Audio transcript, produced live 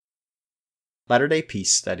Latter-day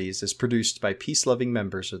Peace Studies is produced by peace-loving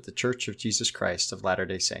members of the Church of Jesus Christ of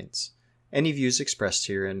Latter-day Saints. Any views expressed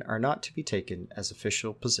herein are not to be taken as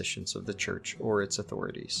official positions of the Church or its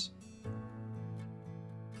authorities.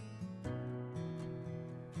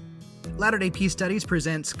 Latter-day Peace Studies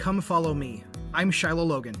presents Come Follow Me. I'm Shiloh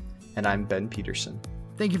Logan. And I'm Ben Peterson.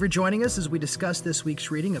 Thank you for joining us as we discuss this week's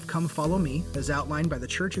reading of Come Follow Me, as outlined by the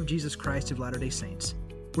Church of Jesus Christ of Latter-day Saints.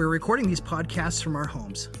 We're recording these podcasts from our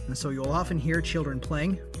homes, and so you'll often hear children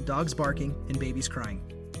playing, dogs barking, and babies crying.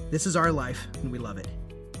 This is our life, and we love it.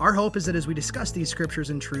 Our hope is that as we discuss these scriptures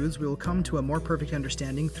and truths, we will come to a more perfect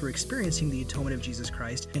understanding through experiencing the atonement of Jesus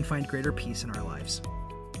Christ and find greater peace in our lives.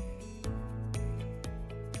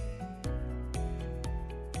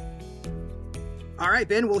 All right,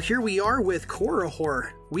 Ben, well, here we are with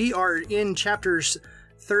Korihor. We are in chapters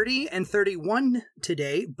 30 and 31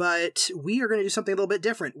 today, but we are going to do something a little bit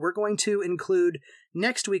different. We're going to include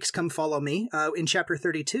next week's Come Follow Me in chapter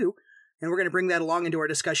 32, and we're going to bring that along into our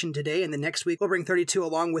discussion today, and the next week we'll bring 32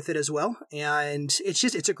 along with it as well, and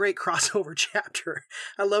it's a great crossover chapter.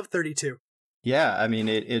 I love 32. Yeah, I mean,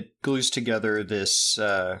 it glues together this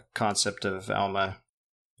concept of Alma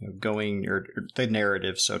going, or the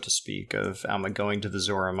narrative, so to speak, of Alma going to the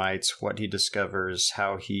Zoramites, what he discovers,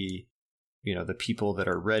 how he, the people that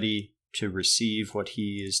are ready to receive what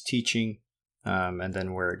he is teaching, and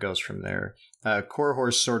then where it goes from there. Korihor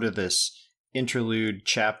is sort of this interlude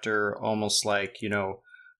chapter, almost like,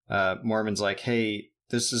 Mormon's like, hey,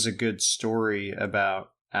 this is a good story about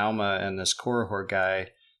Alma and this Korihor guy.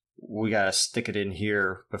 We got to stick it in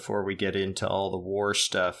here before we get into all the war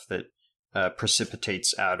stuff that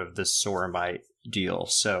precipitates out of this Zoramite deal.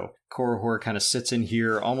 So Korihor kind of sits in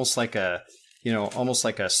here almost like a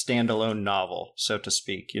standalone novel, so to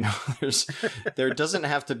speak. There doesn't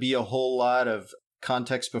have to be a whole lot of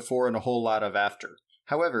context before and a whole lot of after.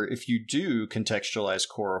 However, if you do contextualize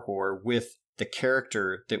Korihor with the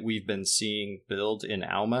character that we've been seeing build in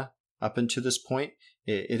Alma up until this point,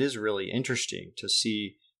 it is really interesting to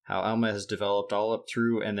see how Alma has developed all up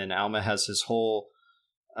through, and then Alma has his whole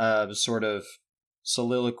sort of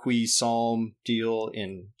soliloquy psalm deal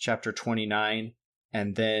in chapter 29,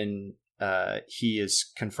 and then he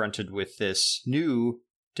is confronted with this new,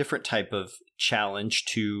 different type of challenge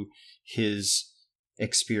to his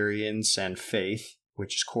experience and faith,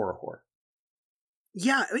 which is Korihor.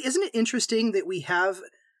 Yeah, isn't it interesting that we have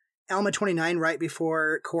Alma 29 right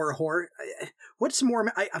before Korihor? What's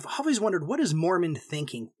Mormon? I've always wondered, what is Mormon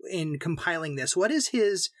thinking in compiling this? What's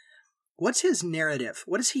his narrative?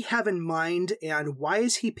 What does he have in mind, and why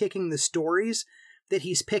is he picking the stories that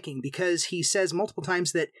he's picking? Because he says multiple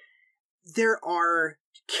times that there are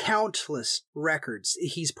countless records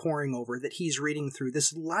he's poring over, that he's reading through,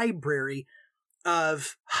 this library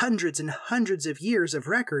of hundreds and hundreds of years of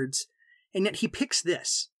records, and yet he picks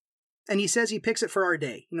this. And he says he picks it for our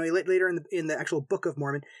day. Later in the actual Book of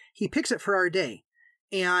Mormon, he picks it for our day.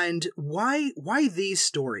 And why these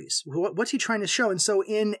stories? What's he trying to show? And so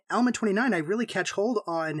in Alma 29, I really catch hold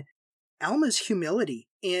on Alma's humility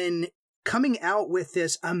in coming out with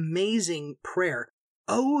this amazing prayer.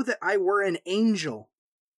 Oh, that I were an angel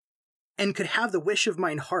and could have the wish of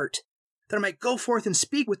mine heart, that I might go forth and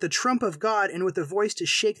speak with the trump of God and with a voice to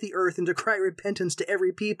shake the earth and to cry repentance to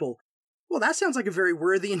every people. Well, that sounds like a very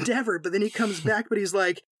worthy endeavor, but then he comes back, but he's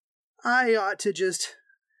like, I ought to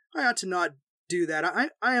not do that.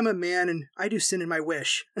 I am a man and I do sin in my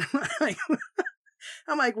wish.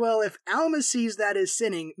 I'm like, well, if Alma sees that as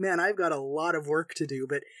sinning, man, I've got a lot of work to do.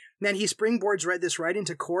 But man, he springboards this right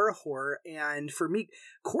into Korihor. And for me,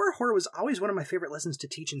 Korihor was always one of my favorite lessons to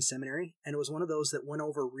teach in seminary. And it was one of those that went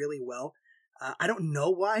over really well. I don't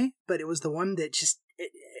know why, but it was the one that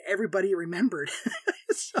everybody remembered.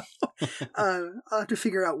 So I'll have to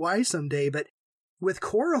figure out why someday. But with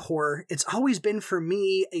Korihor, it's always been for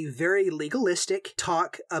me a very legalistic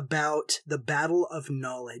talk about the battle of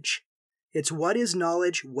knowledge. It's what is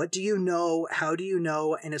knowledge? What do you know? How do you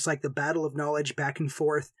know? And it's like the battle of knowledge back and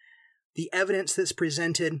forth. The evidence that's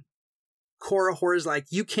presented. Korihor is like,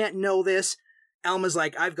 you can't know this. Alma's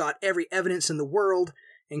like, I've got every evidence in the world.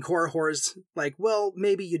 And Korihor's like, well,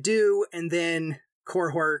 maybe you do. And then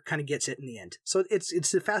Korihor kind of gets it in the end. So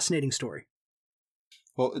it's a fascinating story.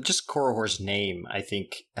 Well, just Korihor's name, I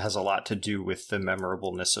think, has a lot to do with the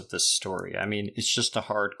memorableness of this story. I mean, it's just a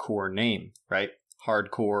hardcore name, right?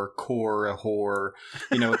 Hardcore, Korihor,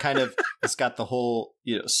 it's got the whole,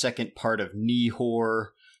 second part of Nehor.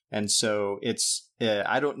 And so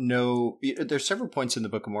I don't know, there's several points in the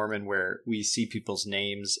Book of Mormon where we see people's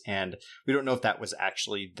names and we don't know if that was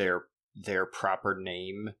actually their proper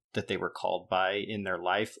name that they were called by in their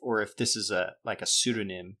life, or if this is a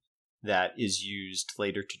pseudonym that is used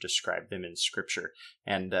later to describe them in Scripture.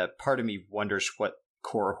 And part of me wonders what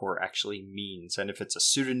Korihor actually means, and if it's a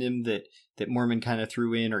pseudonym that Mormon kind of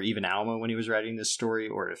threw in, or even Alma when he was writing this story,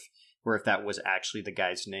 or if that was actually the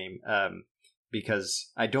guy's name.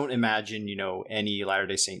 Because I don't imagine, any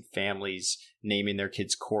Latter-day Saint families naming their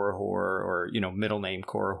kids Korihor or, middle name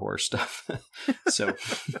Korihor stuff. So,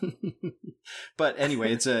 but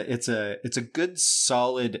anyway, it's a good,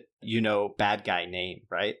 solid, bad guy name,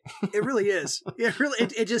 right? It really is.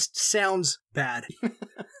 It just sounds bad.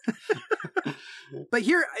 But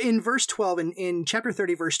here in verse 12, in chapter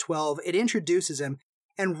 30, verse 12, it introduces him.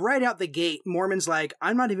 And right out the gate, Mormon's like,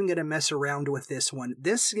 I'm not even going to mess around with this one.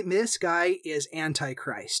 This guy is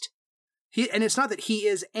Antichrist. And it's not that he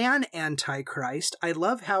is an Antichrist. I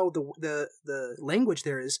love how the language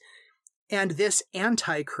there is, and this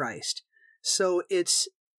Antichrist. So it's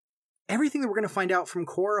everything that we're going to find out from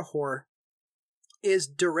Korihor is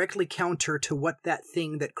directly counter to what that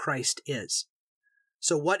thing that Christ is.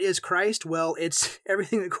 So what is Christ? Well, it's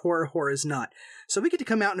everything that Korihor is not. So we get to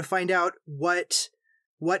come out and find out what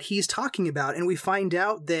he's talking about. And we find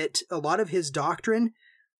out that a lot of his doctrine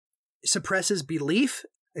suppresses belief.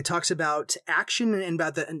 It talks about action and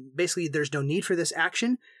basically there's no need for this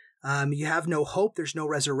action. You have no hope. There's no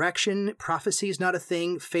resurrection. Prophecy is not a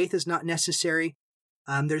thing. Faith is not necessary.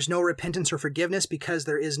 There's no repentance or forgiveness because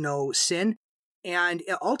there is no sin. And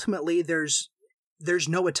ultimately there's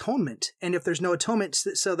no atonement. And if there's no atonement,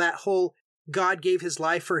 so that whole God gave his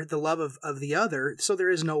life for the love of the other, so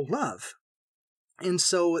there is no love. And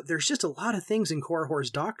so there's just a lot of things in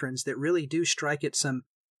Korihor's doctrines that really do strike at some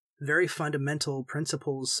very fundamental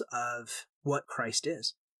principles of what Christ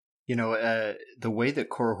is. The way that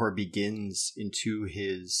Korihor begins into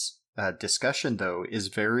his discussion, though, is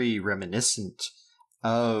very reminiscent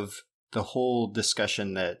of the whole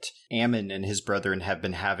discussion that Ammon and his brethren have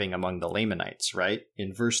been having among the Lamanites, right?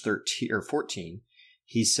 In verse 13 or 14,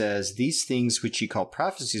 he says, "These things which ye call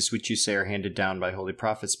prophecies, which you say are handed down by holy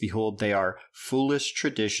prophets, behold, they are foolish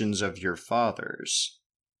traditions of your fathers."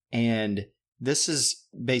 And this is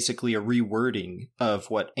basically a rewording of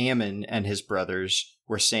what Ammon and his brothers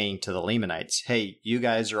were saying to the Lamanites. Hey, you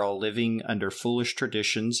guys are all living under foolish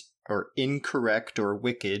traditions, or incorrect or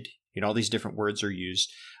wicked, all these different words are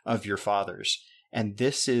used, of your fathers. And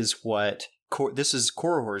this is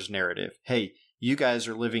Korihor's narrative. Hey, you guys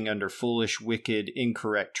are living under foolish, wicked,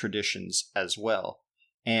 incorrect traditions as well.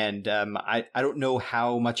 And I don't know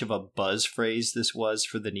how much of a buzz phrase this was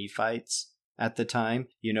for the Nephites at the time.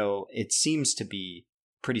 It seems to be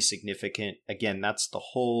pretty significant. Again, that's the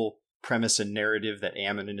whole premise and narrative that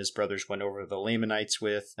Ammon and his brothers went over the Lamanites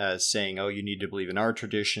with, saying, oh, you need to believe in our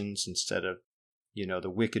traditions instead of, the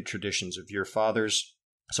wicked traditions of your fathers.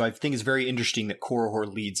 So I think it's very interesting that Korihor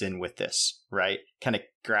leads in with this, right? Kind of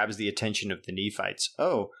grabs the attention of the Nephites.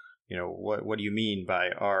 Oh, what do you mean by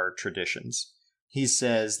our traditions? He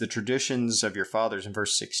says, the traditions of your fathers in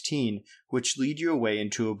verse 16, which lead you away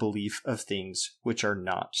into a belief of things which are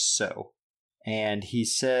not so. And he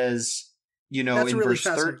says, That's in really verse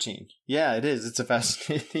 13. Yeah, it is. It's a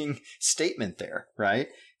fascinating statement there, right?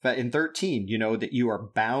 But in 13, that you are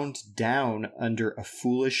bound down under a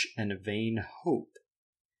foolish and a vain hope.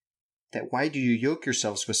 That why do you yoke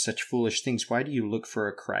yourselves with such foolish things? Why do you look for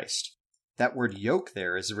a Christ? That word yoke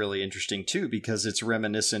there is really interesting too, because it's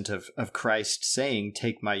reminiscent of Christ saying,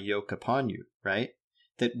 take my yoke upon you, right?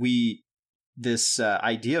 That this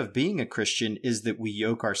idea of being a Christian is that we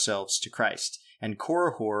yoke ourselves to Christ. And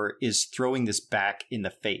Korihor is throwing this back in the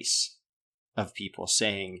face of people,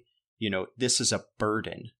 saying, this is a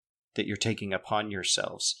burden that you're taking upon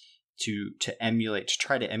yourselves to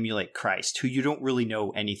try to emulate Christ, who you don't really know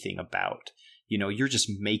anything about. You're just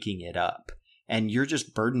making it up, and you're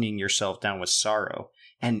just burdening yourself down with sorrow.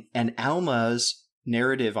 And Alma's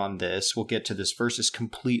narrative on this, we'll get to this verse, is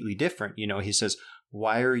completely different. He says,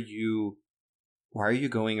 why are you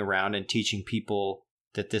going around and teaching people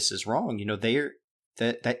that this is wrong?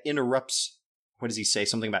 That interrupts, what does he say?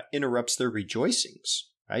 Something about interrupts their rejoicings,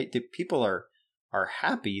 right? That people are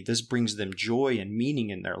happy. This brings them joy and meaning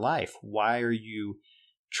in their life. Why are you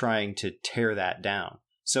trying to tear that down?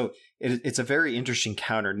 So it's a very interesting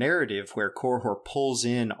counter narrative where Korihor pulls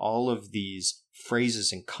in all of these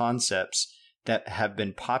phrases and concepts that have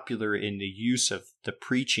been popular in the use of the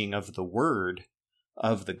preaching of the word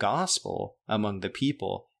of the gospel among the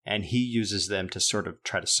people, and he uses them to sort of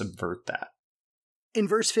try to subvert that. In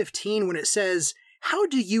verse 15, when it says, how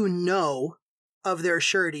do you know of their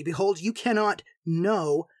surety? Behold, you cannot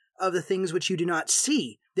know of the things which you do not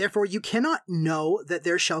see. Therefore, you cannot know that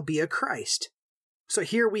there shall be a Christ. So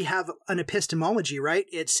here we have an epistemology, right?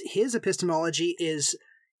 His epistemology is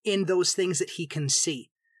in those things that he can see.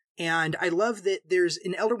 And I love that there's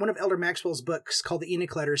one of Elder Maxwell's books called the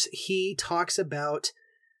Enoch Letters. He talks about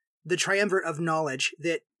the triumvirate of knowledge,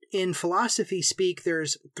 that in philosophy speak,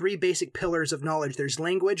 there's 3 basic pillars of knowledge. There's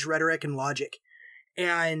language, rhetoric, and logic.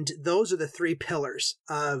 And those are the 3 pillars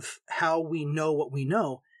of how we know what we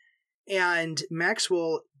know. And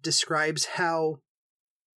Maxwell describes how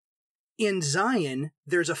in Zion,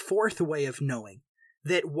 there's a 4th way of knowing,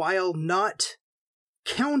 that while not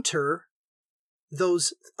counter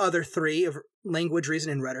those other 3 of language,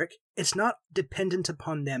 reason, and rhetoric, it's not dependent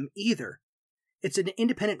upon them either. It's an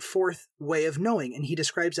independent 4th way of knowing, and he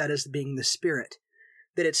describes that as being the spirit.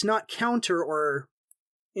 That it's not counter or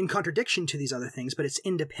in contradiction to these other things, but it's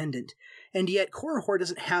independent. And yet Korihor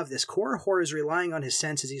doesn't have this. Korihor is relying on his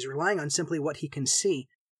senses. He's relying on simply what he can see.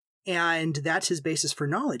 And that's his basis for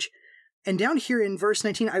knowledge. And down here in verse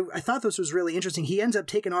 19, I thought this was really interesting. He ends up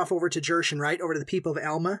taking off over to Jershon, right? Over to the people of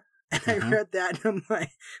Alma. And I read that, and I'm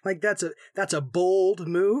like that's a bold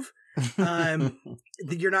move.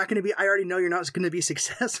 You're not going to be, I already know you're not going to be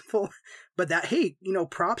successful, but that, hey,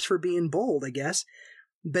 props for being bold, I guess.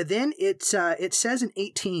 But then it says in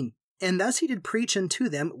 18, and thus he did preach unto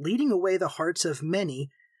them, leading away the hearts of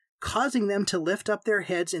many, causing them to lift up their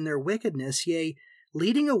heads in their wickedness, yea,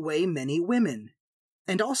 leading away many women,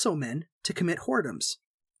 and also men, to commit whoredoms,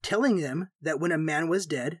 telling them that when a man was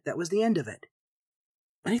dead, that was the end of it.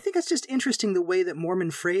 And I think it's just interesting the way that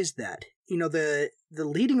Mormon phrased that. The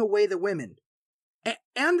leading away the women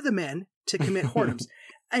and the men to commit whoredoms.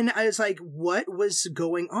 And I was like, what was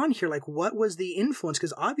going on here? Like, what was the influence?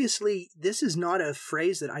 Because obviously this is not a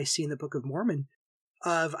phrase that I see in the Book of Mormon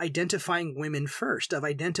of identifying women first, of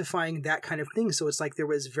identifying that kind of thing. So it's like there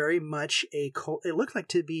was very much it looked like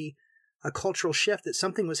to be a cultural shift, that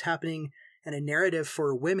something was happening and a narrative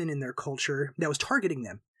for women in their culture that was targeting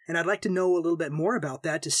them. And I'd like to know a little bit more about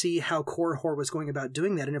that to see how Korihor was going about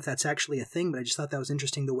doing that and if that's actually a thing. But I just thought that was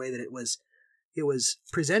interesting the way that it was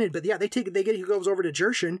presented. But yeah, he goes over to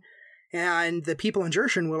Jershon, and the people in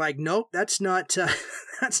Jershon were like, nope, that's not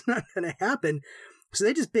going to happen. So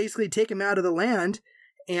they just basically take him out of the land,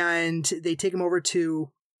 and they take him over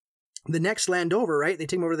to the next land over, right? They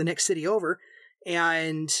take him over to the next city over,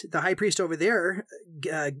 and the high priest over there,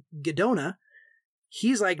 Gedona,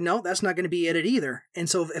 he's like, no, that's not going to be it either. And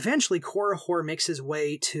so eventually Korihor makes his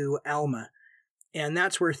way to Alma, and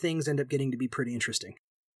that's where things end up getting to be pretty interesting.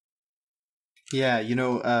 Yeah,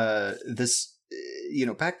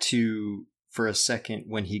 back to, for a second,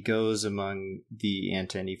 when he goes among the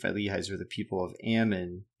Anti-Nephi Lehi's, or the people of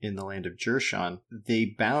Ammon in the land of Jershon, they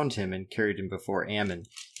bound him and carried him before Ammon.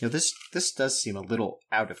 This does seem a little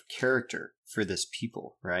out of character for this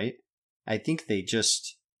people, right? I think they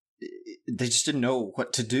just didn't know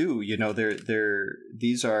what to do.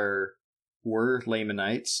 These were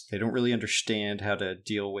Lamanites. They don't really understand how to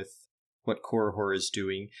deal with what Korihor is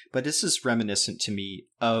doing. But this is reminiscent to me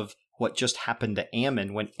of what just happened to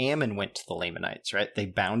Ammon when Ammon went to the Lamanites, right? They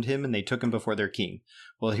bound him and they took him before their king.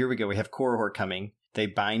 Well, here we go. We have Korihor coming. They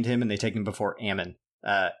bind him and they take him before Ammon.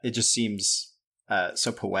 It just seems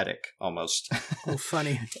so poetic, almost. Oh,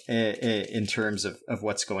 funny. in terms of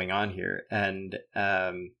what's going on here. And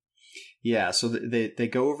so they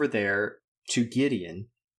go over there to Gideon.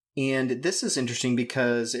 And this is interesting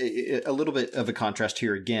because a little bit of a contrast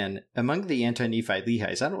here again. Among the Anti-Nephi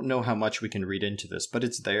Lehi's, I don't know how much we can read into this, but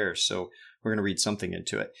it's there, so we're going to read something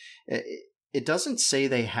into it. It doesn't say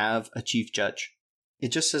they have a chief judge. It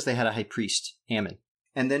just says they had a high priest, Ammon.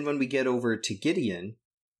 And then when we get over to Gideon,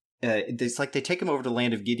 it's like they take him over to the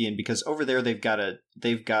land of Gideon because over there they've got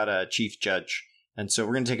a chief judge. And so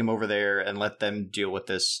we're going to take him over there and let them deal with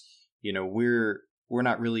this. We're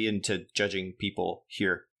not really into judging people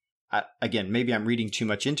here. Again, maybe I'm reading too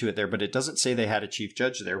much into it there, but it doesn't say they had a chief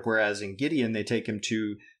judge there. Whereas in Gideon, they take him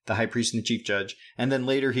to the high priest and the chief judge. And then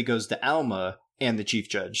later he goes to Alma and the chief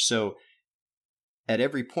judge. So at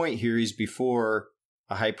every point here, he's before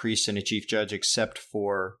a high priest and a chief judge, except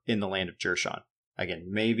for in the land of Jershon. Again,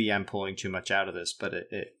 maybe I'm pulling too much out of this, but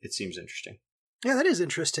it seems interesting. Yeah, that is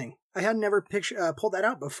interesting. I had never pulled that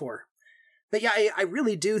out before. But yeah, I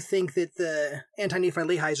really do think that the Anti-Nephi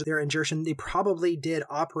Lehi's there in Jershon, they probably did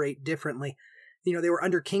operate differently. They were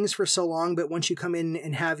under kings for so long, but once you come in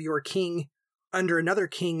and have your king under another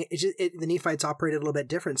king, the Nephites operated a little bit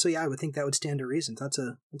different. So yeah, I would think that would stand to reason. That's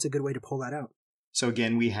a good way to pull that out. So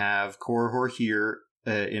again, we have Korihor here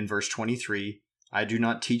in verse 23. I do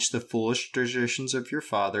not teach the foolish traditions of your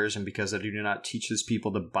fathers, and because I do not teach this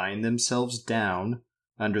people to bind themselves down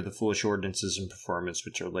under the foolish ordinances and performance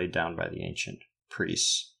which are laid down by the ancient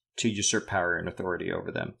priests. to usurp power and authority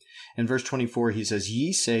over them. In verse 24, he says,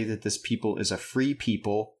 "Ye say that this people is a free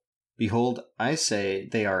people. Behold, I say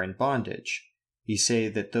they are in bondage. Ye say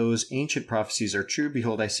that those ancient prophecies are true.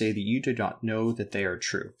 Behold, I say that you do not know that they are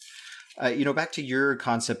true." Back to your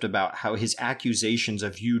concept about how his accusations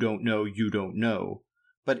of you don't know,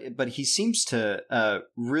 but he seems to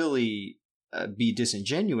really be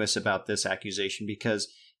disingenuous about this accusation,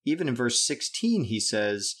 because even in verse 16, he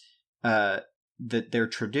says that their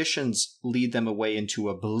traditions lead them away into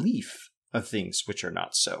a belief of things which are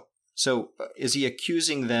not so. So is he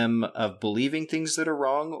accusing them of believing things that are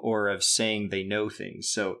wrong, or of saying they know things?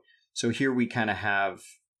 So here we kind of have,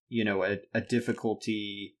 a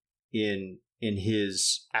difficulty in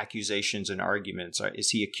his accusations and arguments. Is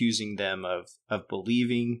he accusing them of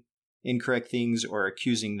believing incorrect things, or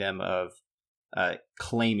accusing them of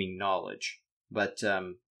claiming knowledge? But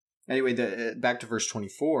anyway, back to verse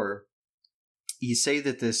 24, "Ye say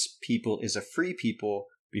that this people is a free people.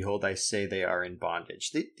 Behold, I say they are in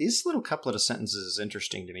bondage." This little couplet of sentences is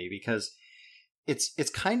interesting to me, because it's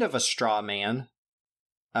kind of a straw man.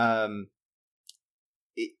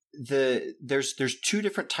 There's two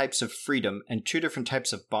different types of freedom and two different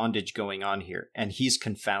types of bondage going on here, and he's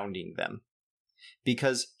confounding them,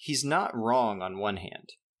 because he's not wrong on one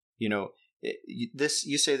hand. You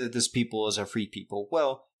say that this people is a free people.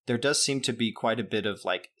 Well, there does seem to be quite a bit of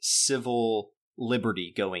civil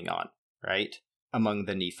liberty going on, right, among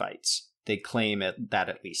the Nephites. They claim that,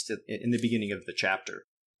 at least in the beginning of the chapter,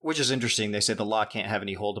 which is interesting. They say the law can't have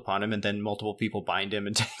any hold upon him, and then multiple people bind him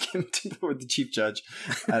and take him to the chief judge.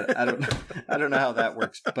 I don't know how that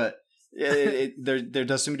works, but there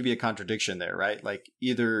does seem to be a contradiction there, right?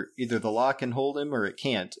 Either the law can hold him or it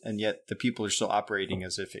can't, and yet the people are still operating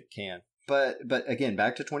as if it can. But again,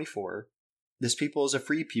 back to 24, "This people is a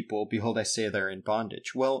free people. Behold, I say they're in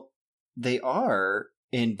bondage." Well, they are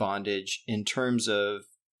in bondage in terms of,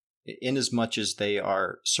 inasmuch as they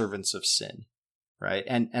are servants of sin, right?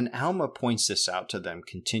 And Alma points this out to them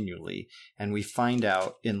continually, and we find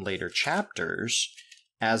out in later chapters,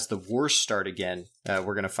 as the wars start again,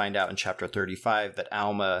 we're going to find out in chapter 35 that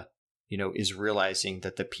Alma, is realizing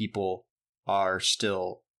that the people are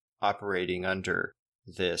still operating under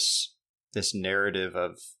this narrative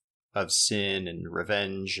of sin and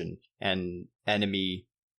revenge and enemy,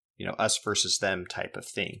 us versus them type of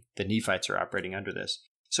thing. The Nephites are operating under this.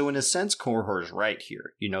 So in a sense, Korihor is right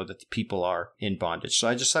here, that the people are in bondage. So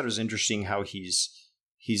I just thought it was interesting how he's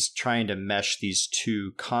trying to mesh these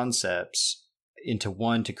two concepts into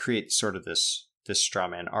one to create sort of this straw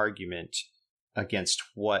man argument against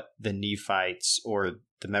what the Nephites or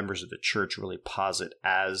the members of the church really posit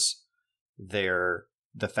as the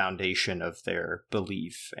foundation of their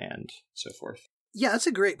belief and so forth. Yeah, that's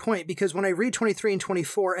a great point, because when I read 23 and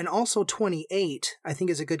 24, and also 28, I think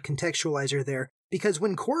is a good contextualizer there. Because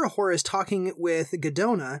when Korihor is talking with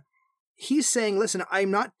Giddonah, he's saying, listen, I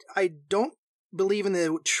don't believe in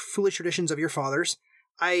the foolish traditions of your fathers.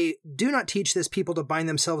 I do not teach this people to bind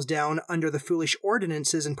themselves down under the foolish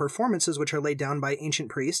ordinances and performances which are laid down by ancient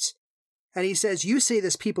priests. And he says, you say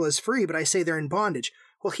this people is free, but I say they're in bondage.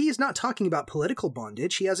 Well, he is not talking about political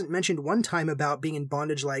bondage. He hasn't mentioned one time about being in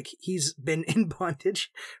bondage like he's been in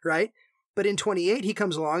bondage, right? But in 28, he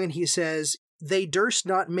comes along and he says, they durst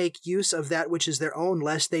not make use of that which is their own,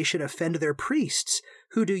 lest they should offend their priests,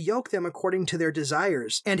 who do yoke them according to their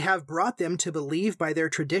desires, and have brought them to believe by their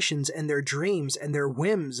traditions and their dreams and their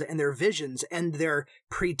whims and their visions and their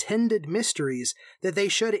pretended mysteries, that they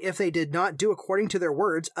should, if they did not do according to their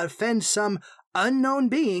words, offend some unknown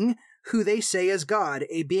being, who they say is God,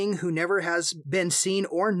 a being who never has been seen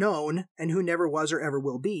or known, and who never was or ever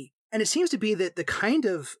will be. And it seems to be that the kind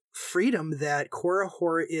of freedom that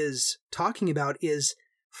Korihor is talking about is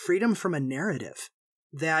freedom from a narrative.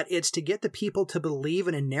 That it's to get the people to believe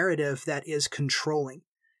in a narrative that is controlling,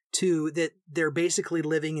 that they're basically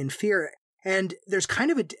living in fear. And there's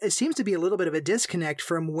it seems to be a little bit of a disconnect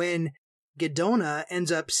from when Giddonah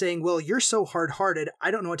ends up saying, well, you're so hard-hearted,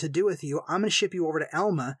 I don't know what to do with you, I'm going to ship you over to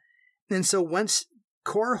Alma. And so once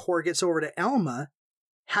Korihor gets over to Alma,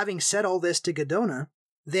 having said all this to Giddonah,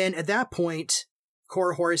 then at that point,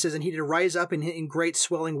 Korihor says, and he did rise up in great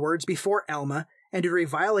swelling words before Alma, and to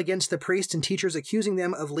revile against the priests and teachers, accusing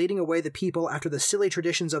them of leading away the people after the silly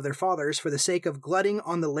traditions of their fathers for the sake of glutting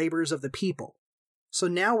on the labors of the people. So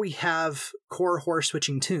now we have Korihor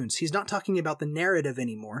switching tunes. He's not talking about the narrative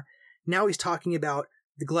anymore. Now he's talking about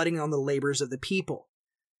the glutting on the labors of the people.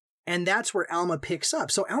 And that's where Alma picks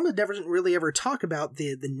up. So Alma doesn't really ever talk about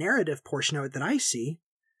the narrative portion of it that I see,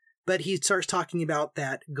 but he starts talking about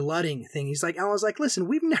that glutting thing. Alma's like, listen,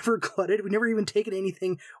 we've never glutted. We've never even taken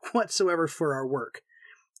anything whatsoever for our work.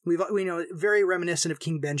 We know, very reminiscent of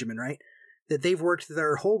King Benjamin, right? That they've worked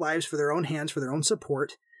their whole lives for their own hands, for their own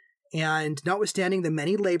support. And notwithstanding the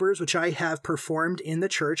many labors which I have performed in the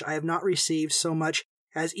church, I have not received so much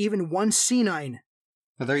as even one senine.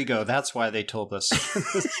 Well, there you go. That's why they told us.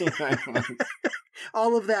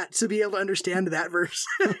 All of that to be able to understand that verse.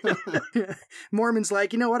 Mormon's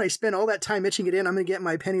like, you know what? I spent all that time itching it in. I'm going to get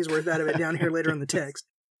my penny's worth out of it down here later in the text.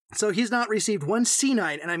 So he's not received one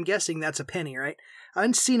senine, and I'm guessing that's a penny, right?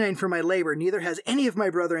 One senine for my labor. Neither has any of my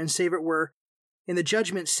brethren, save it were in the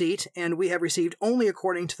judgment seat, and we have received only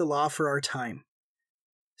according to the law for our time.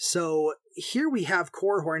 So here we have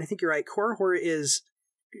Korihor, and I think you're right. Korihor is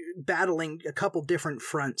battling a couple different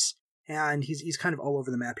fronts, and he's kind of all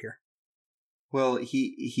over the map here. Well,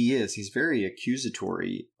 he is. He's very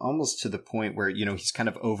accusatory, almost to the point where, he's kind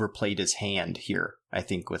of overplayed his hand here, I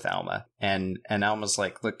think, with Alma. And Alma's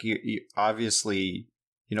like, look, you obviously,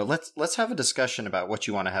 let's have a discussion about what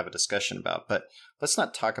you want to have a discussion about, but let's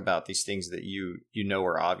not talk about these things that you know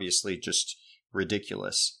are obviously just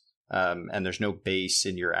ridiculous. And there's no base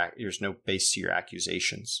to your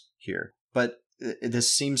accusations here. But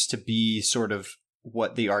this seems to be sort of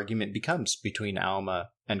what the argument becomes between Alma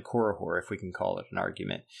and Korihor, if we can call it an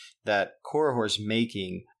argument, that Korihor's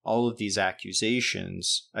making all of these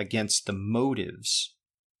accusations against the motives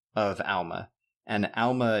of Alma, and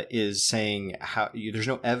Alma is saying there's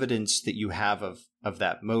no evidence that you have of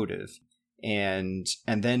that motive. And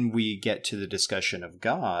then we get to the discussion of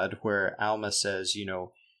God, where Alma says,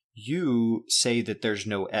 you say that there's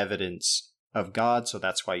no evidence of God, so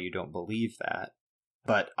that's why you don't believe that.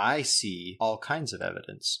 But I see all kinds of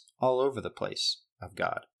evidence all over the place of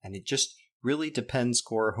God. And it just really depends,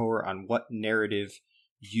 Korihor, on what narrative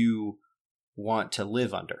you want to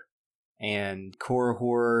live under. And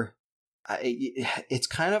Korihor, it's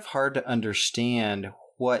kind of hard to understand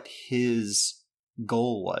what his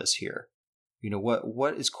goal was here.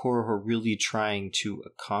 What is Korihor really trying to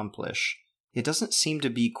accomplish? It doesn't seem to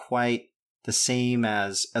be quite the same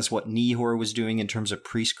as what Nehor was doing in terms of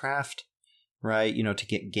priestcraft. Right, to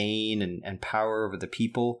get gain and power over the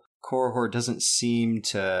people. Korihor doesn't seem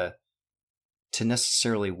to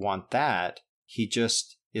necessarily want that. He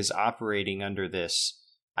just is operating under this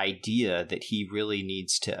idea that he really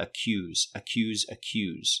needs to accuse.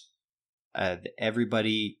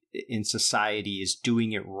 Everybody in society is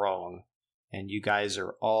doing it wrong, and you guys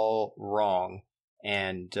are all wrong,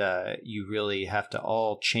 and you really have to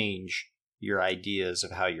all change your ideas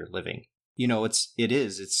of how you're living.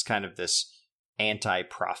 It's kind of this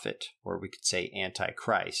anti-prophet, or we could say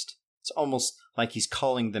anti-Christ. It's almost like he's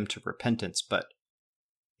calling them to repentance, but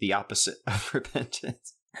the opposite of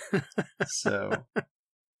repentance. So,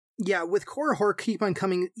 yeah, with Korihor keep on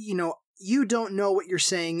coming, you don't know what you're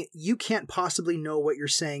saying. You can't possibly know what you're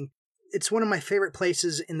saying. It's one of my favorite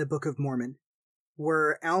places in the Book of Mormon,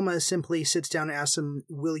 where Alma simply sits down and asks him,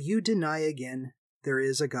 will you deny again there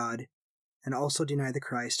is a God, and also deny the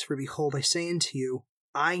Christ? For behold, I say unto you,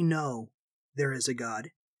 I know there is a God,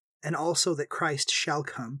 and also that Christ shall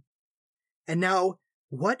come. And now,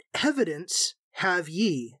 what evidence have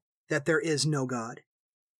ye that there is no God,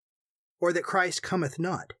 or that Christ cometh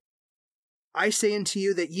not? I say unto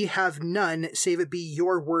you that ye have none, save it be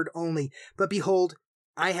your word only. But behold,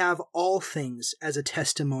 I have all things as a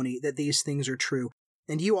testimony that these things are true.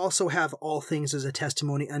 And you also have all things as a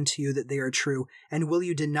testimony unto you that they are true. And will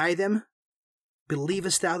you deny them?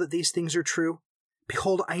 Believest thou that these things are true?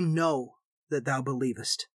 Behold, I know that thou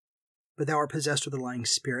believest, but thou art possessed with a lying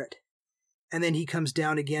spirit. And then he comes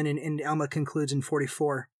down again, and Alma concludes in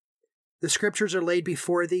 44. The scriptures are laid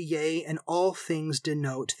before thee, yea, and all things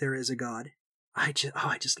denote there is a God. I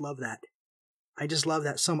just love that. I just love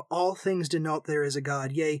that. All things denote there is a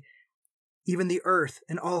God, yea, even the earth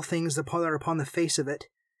and all things that are upon the face of it,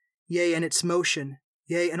 yea, and its motion,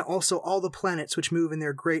 yea, and also all the planets which move in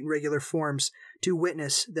their great and regular forms, do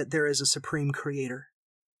witness that there is a supreme creator.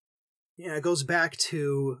 Yeah, it goes back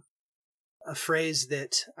to a phrase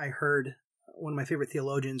that I heard one of my favorite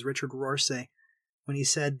theologians, Richard Rohr, say when he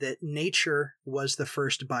said that nature was the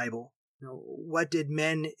first Bible. What did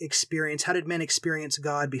men experience? How did men experience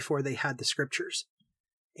God before they had the scriptures?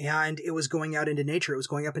 And it was going out into nature. It was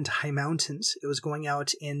going up into high mountains. It was going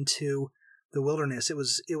out into the wilderness. It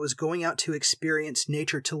was going out to experience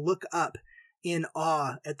nature, to look up in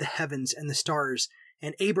awe at the heavens and the stars.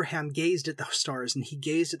 And Abraham gazed at the stars, and he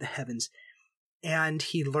gazed at the heavens, and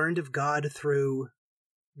he learned of God through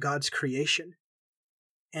God's creation.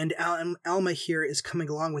 And Alma here is coming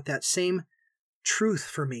along with that same truth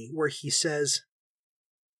for me, where he says,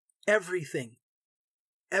 everything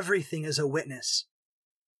is a witness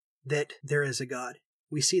that there is a God.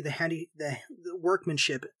 We see the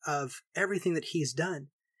workmanship of everything that he's done.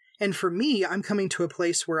 And for me, I'm coming to a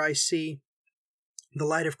place where I see the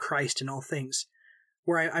light of Christ in all things,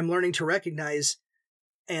 where I'm learning to recognize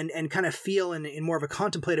and kind of feel in more of a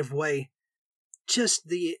contemplative way just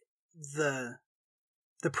the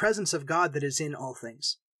presence of God that is in all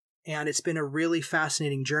things. And it's been a really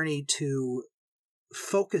fascinating journey to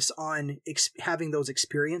focus on having those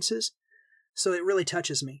experiences. So it really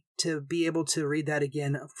touches me to be able to read that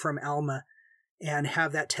again from Alma and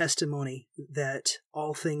have that testimony that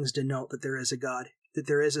all things denote that there is a God, that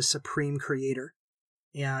there is a supreme creator.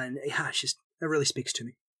 And yeah, it really speaks to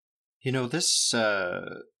me. You know, this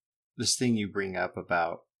thing you bring up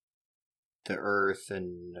about the earth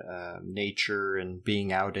and nature and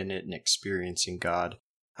being out in it and experiencing God.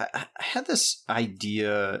 I had this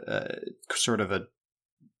idea, sort of a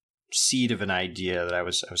seed of an idea that I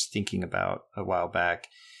was thinking about a while back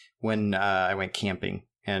when I went camping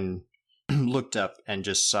and looked up and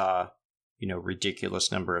just saw,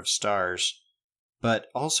 ridiculous number of stars, but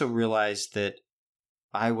also realized that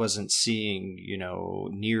I wasn't seeing,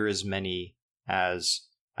 near as many as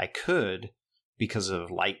I could because of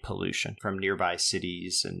light pollution from nearby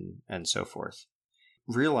cities and so forth.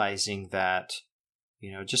 Realizing that,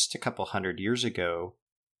 just a couple 100 years ago,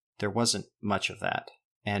 there wasn't much of that.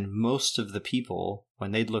 And most of the people,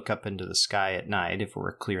 when they'd look up into the sky at night, if it were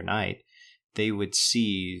a clear night, they would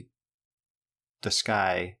see the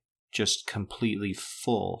sky just completely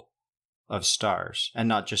full of stars. And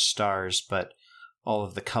not just stars, but all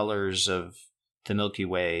of the colors of the Milky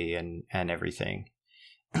Way and everything.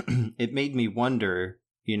 It made me wonder,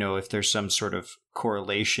 if there's some sort of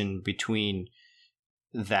correlation between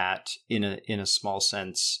that in a small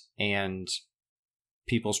sense and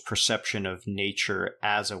people's perception of nature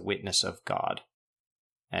as a witness of God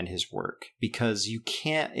and his work. Because you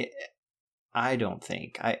can't, I don't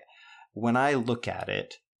think, when I look at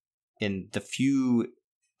it, in the few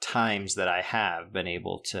times that I have been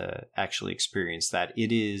able to actually experience that,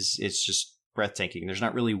 it's just breathtaking. There's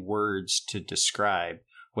not really words to describe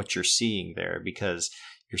what you're seeing there because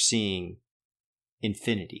you're seeing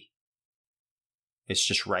infinity. It's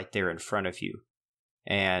just right there in front of you.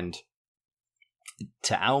 And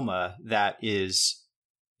to Alma, that is,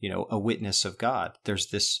 a witness of God. There's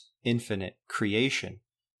this infinite creation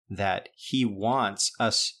that he wants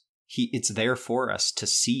us, it's there for us to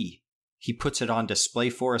see. He puts it on display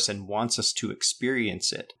for us and wants us to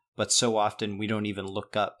experience it. But so often we don't even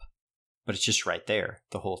look up, but it's just right there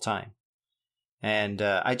the whole time. And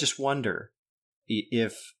I just wonder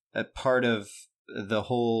if a part of the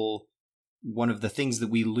whole, one of the things that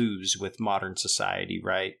we lose with modern society,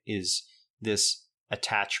 right, is this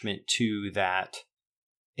attachment to that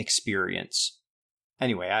experience.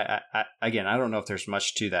 Anyway, I don't know if there's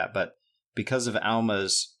much to that, but because of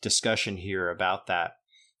Alma's discussion here about that,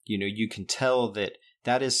 you can tell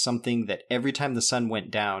that is something that every time the sun went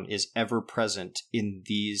down is ever present in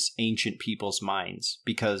these ancient people's minds,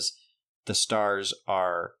 because the stars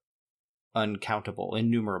are uncountable,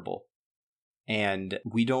 innumerable. And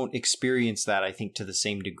we don't experience that, I think, to the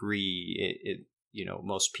same degree,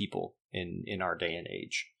 most people in our day and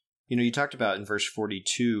age. You talked about in verse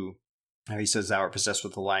 42, how he says, "Thou art possessed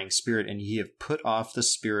with a lying spirit, and ye have put off the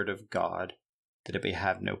Spirit of God, that it may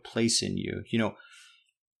have no place in you."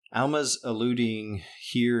 Alma's alluding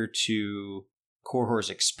here to Korihor's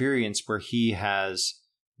experience where he has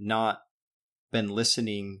not been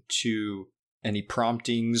listening to any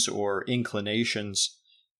promptings or inclinations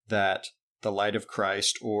that the light of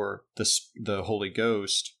Christ or the Holy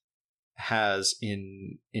Ghost has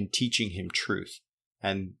in teaching him truth.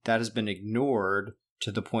 And that has been ignored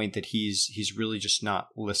to the point that he's really just not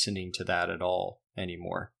listening to that at all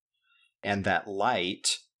anymore. And that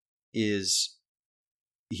light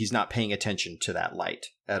he's not paying attention to that light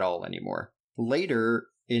at all anymore. Later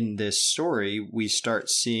in this story, we start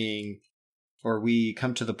seeing, or we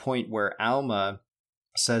come to the point where Alma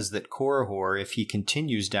says that Korihor, if he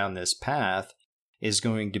continues down this path, is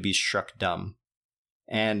going to be struck dumb.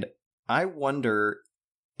 And I wonder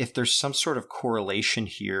if there's some sort of correlation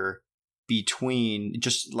here between,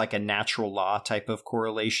 just like a natural law type of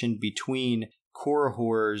correlation between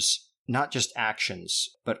Korihor's, not just actions,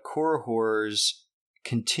 but Korihor's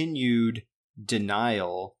continued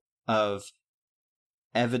denial of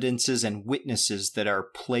evidences and witnesses that are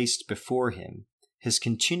placed before him. His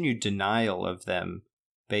continued denial of them,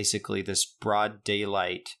 basically this broad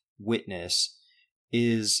daylight witness,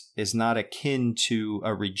 is not akin to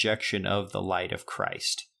a rejection of the light of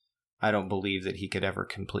Christ. I don't believe that he could ever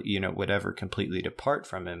would ever completely depart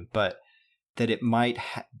from him, but that it might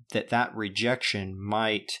that rejection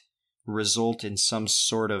might result in some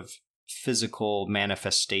sort of physical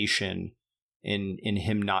manifestation in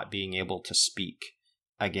him not being able to speak.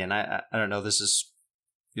 Again, I don't know, this is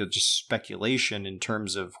just speculation in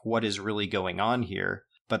terms of what is really going on here,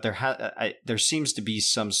 but there seems to be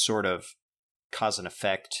some sort of cause and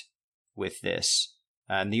effect with this.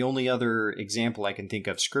 And the only other example I can think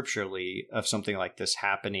of scripturally of something like this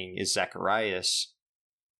happening is Zacharias,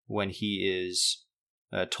 when he is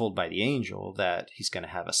told by the angel that he's going to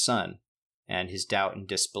have a son. And his doubt and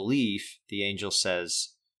disbelief, the angel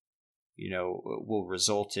says, will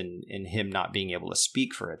result in him not being able to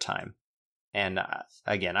speak for a time. And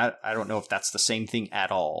again, I don't know if that's the same thing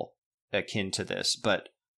at all akin to this, but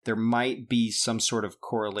there might be some sort of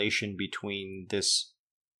correlation between this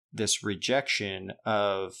rejection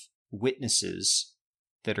of witnesses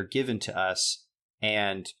that are given to us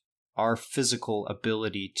and our physical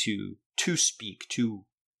ability to speak, to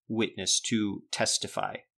witness, to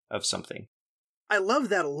testify of something. I love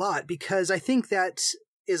that a lot, because I think that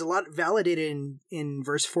is a lot validated in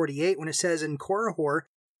verse 48 when it says, "And Korihor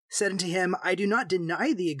said unto him, I do not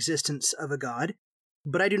deny the existence of a God,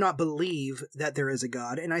 but I do not believe that there is a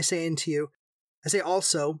God. And I say unto you, I say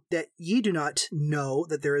also that ye do not know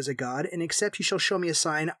that there is a God, and except ye shall show me a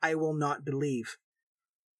sign, I will not believe."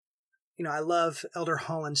 I love Elder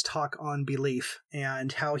Holland's talk on belief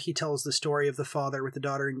and how he tells the story of the father with the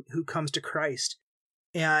daughter who comes to Christ.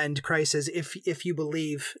 And Christ says, if you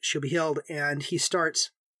believe, she'll be healed. And he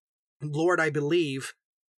starts, "Lord, I believe."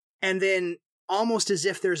 And then almost as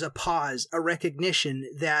if there's a pause, a recognition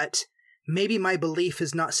that maybe my belief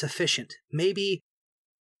is not sufficient. Maybe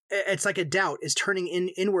it's like a doubt is turning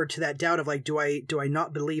inward to that doubt of like, do I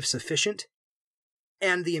not believe sufficient?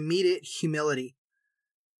 And the immediate humility.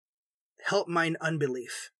 "Help mine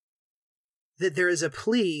unbelief." That there is a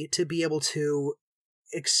plea to be able to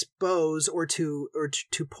expose or to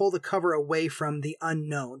pull the cover away from the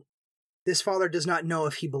unknown. This father does not know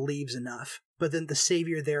if he believes enough, but then the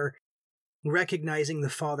Savior there recognizing the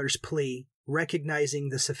father's plea, recognizing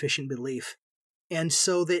the sufficient belief. And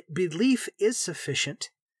so that belief is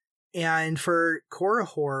sufficient. And for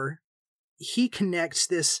Korihor, he connects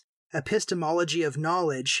this epistemology of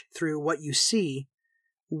knowledge through what you see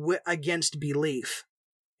against belief.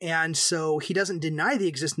 And so he doesn't deny the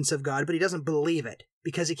existence of God, but he doesn't believe it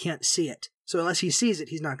because he can't see it. So unless he sees it,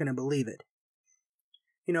 he's not going to believe it.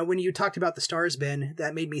 When you talked about the stars, Ben,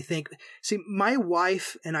 that made me think, see, my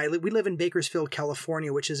wife and I, we live in Bakersfield,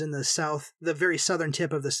 California, which is in the very southern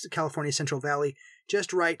tip of the California Central Valley,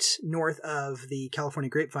 just right north of the California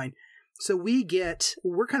Grapevine. So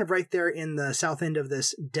we're kind of right there in the south end of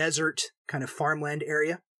this desert kind of farmland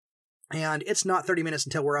area. And it's not 30 minutes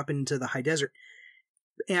until we're up into the high desert.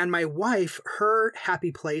 And my wife, her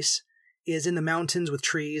happy place is in the mountains with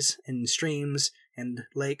trees and streams and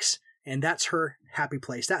lakes. And that's her happy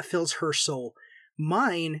place. That fills her soul.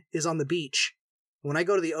 Mine is on the beach. When I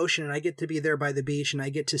go to the ocean and I get to be there by the beach and I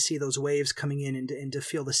get to see those waves coming in and to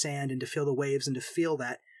feel the sand and to feel the waves and to feel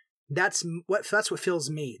that, that's what fills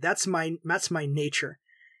me. That's my nature.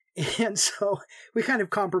 And so we kind of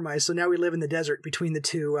compromise. So now we live in the desert between the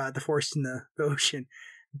two, the forest and the ocean.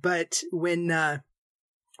 But when I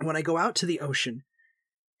go out to the ocean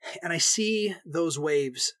and I see those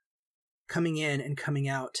waves coming in and coming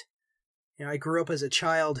out, I grew up as a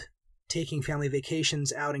child taking family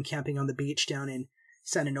vacations out and camping on the beach down in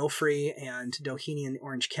San Onofre and Doheny in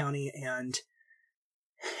Orange County. And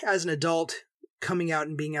as an adult, coming out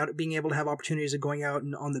and being able to have opportunities of going out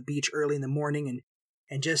and on the beach early in the morning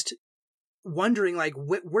and just wondering, like,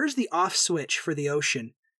 where's the off switch for the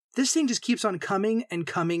ocean? This thing just keeps on coming and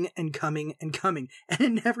coming and coming and coming, and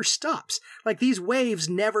it never stops. Like, these waves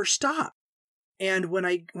never stop. And when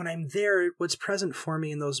I'm there, what's present for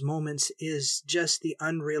me in those moments is just the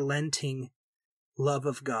unrelenting love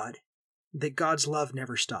of God. That God's love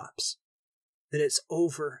never stops. That it's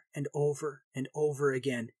over and over and over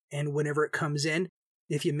again. And whenever it comes in,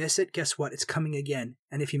 if you miss it, guess what? It's coming again.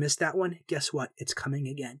 And if you miss that one, guess what? It's coming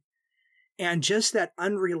again. And just that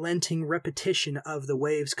unrelenting repetition of the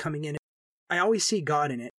waves coming in, I always see God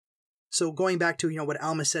in it. So going back to, what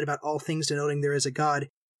Alma said about all things denoting there is a God,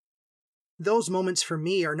 those moments for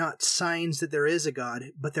me are not signs that there is a God,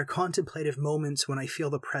 but they're contemplative moments when I feel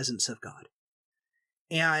the presence of God.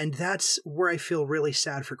 And that's where I feel really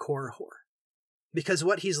sad for Korihor. Because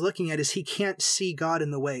what he's looking at is he can't see God in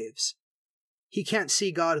the waves. He can't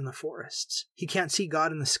see God in the forests. He can't see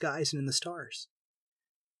God in the skies and in the stars.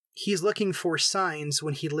 He's looking for signs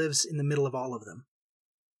when he lives in the middle of all of them.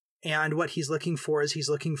 And what he's looking for is he's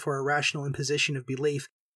looking for a rational imposition of belief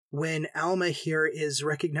when Alma here is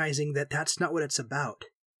recognizing that that's not what it's about.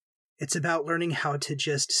 It's about learning how to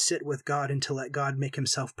just sit with God and to let God make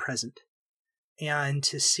himself present. And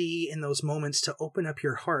to see in those moments, to open up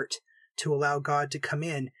your heart, to allow God to come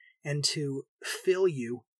in and to fill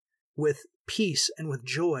you with peace and with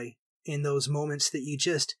joy in those moments that you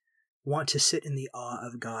just want to sit in the awe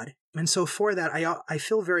of God. And so for that, I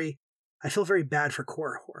feel very bad for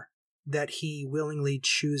Korihor, that he willingly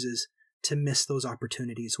chooses to miss those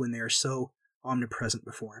opportunities when they are so omnipresent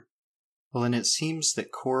before him. Well, and it seems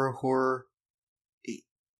that Korihor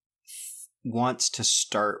wants to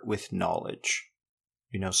start with knowledge.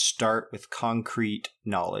 Start with concrete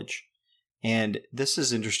knowledge. And this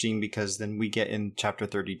is interesting because then we get in chapter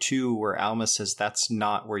 32 where Alma says that's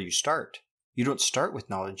not where you start. You don't start with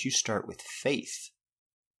knowledge, you start with faith.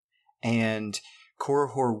 And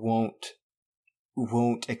Korihor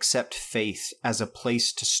won't accept faith as a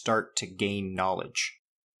place to start to gain knowledge.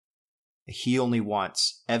 He only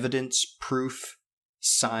wants evidence, proof,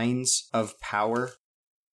 signs of power.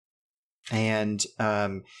 And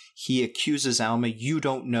he accuses Alma, you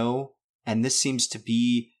don't know, and this seems to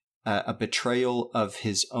be a betrayal of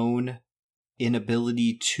his own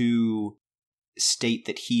inability to state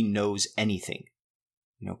that he knows anything.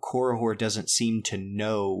 Korihor doesn't seem to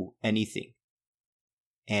know anything.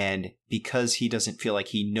 And because he doesn't feel like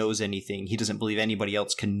he knows anything, he doesn't believe anybody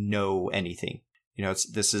else can know anything.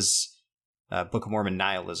 This is Book of Mormon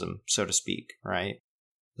nihilism, so to speak, right?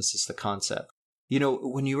 This is the concept.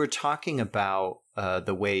 When you were talking about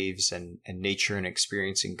the waves and nature and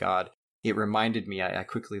experiencing God, it reminded me, I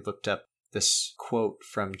quickly looked up this quote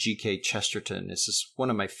from G.K. Chesterton. This is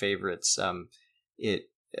one of my favorites. Anyway,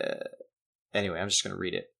 I'm just going to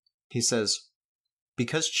read it. He says,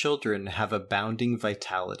 "Because children have abounding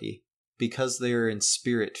vitality, because they are in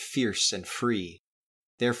spirit fierce and free,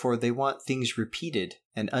 therefore they want things repeated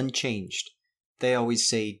and unchanged. They always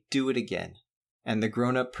say, 'Do it again.' And the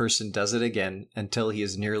grown-up person does it again until he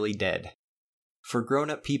is nearly dead. For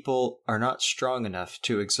grown-up people are not strong enough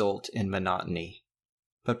to exult in monotony.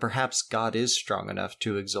 But perhaps God is strong enough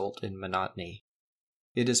to exult in monotony.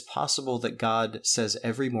 It is possible that God says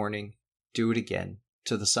every morning, 'Do it again,'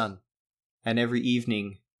 to the sun, and every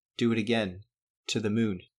evening, 'Do it again,' to the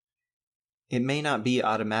moon. It may not be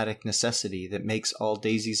automatic necessity that makes all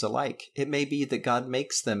daisies alike. It may be that God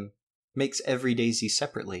makes every daisy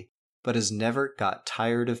separately, but has never got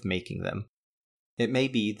tired of making them. It may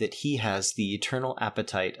be that he has the eternal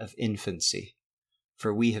appetite of infancy,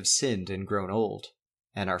 for we have sinned and grown old,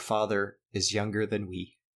 and our Father is younger than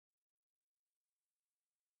we."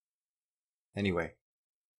 Anyway.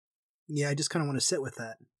 Yeah, I just kind of want to sit with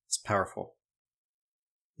that. It's powerful.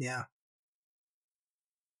 Yeah.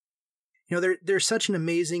 There's such an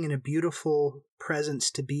amazing and a beautiful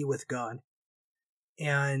presence to be with God,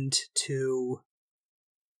 and to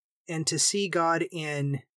see God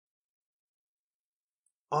in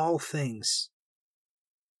all things,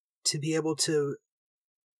 to be able to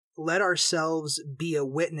let ourselves be a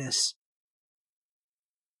witness,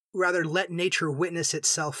 rather let nature witness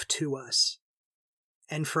itself to us,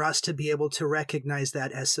 and for us to be able to recognize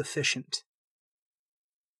that as sufficient.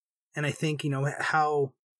 And I think,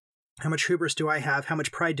 how much hubris do I have, how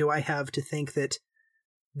much pride do I have to think that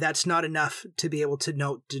that's not enough to be able to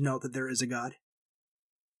note that there is a God.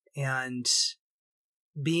 And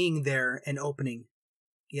being there and opening.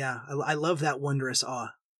 Yeah, I love that wondrous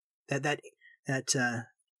awe. That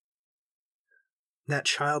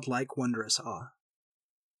childlike wondrous awe.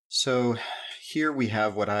 So here we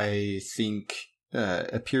have what I think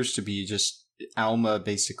appears to be just Alma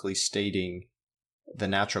basically stating the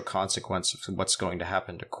natural consequence of what's going to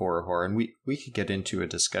happen to Korihor. And we could get into a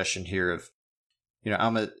discussion here of,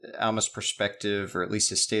 Alma's perspective, or at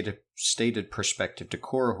least his stated perspective to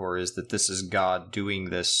Korihor, is that this is God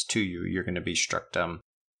doing this to you. You're going to be struck dumb.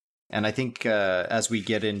 And I think as we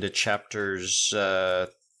get into chapters,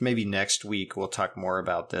 maybe next week, we'll talk more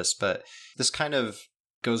about this. But this kind of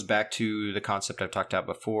goes back to the concept I've talked about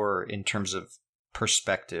before in terms of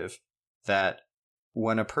perspective, that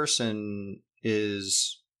when a person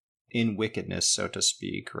is in wickedness, so to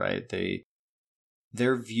speak, right,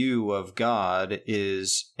 their view of God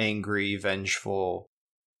is angry, vengeful,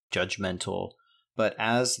 judgmental. But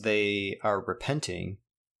as they are repenting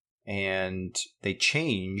and they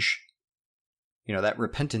change, that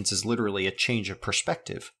repentance is literally a change of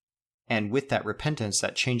perspective. And with that repentance,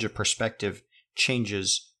 that change of perspective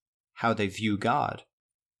changes how they view God.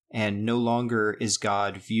 And no longer is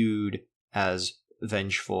God viewed as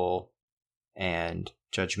vengeful and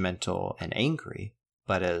judgmental and angry,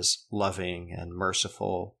 but as loving and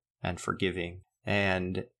merciful and forgiving.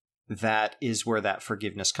 And that is where that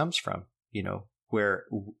forgiveness comes from. where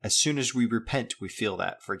as soon as we repent, we feel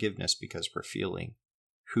that forgiveness because we're feeling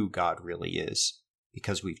who God really is,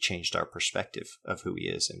 because we've changed our perspective of who he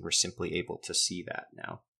is, and we're simply able to see that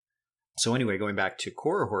now. So anyway, going back to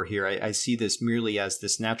Korihor here, I see this merely as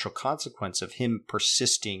this natural consequence of him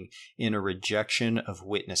persisting in a rejection of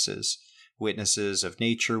witnesses of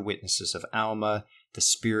nature, witnesses of Alma, the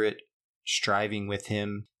spirit striving with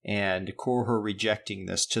him, and Korihor rejecting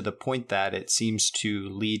this to the point that it seems to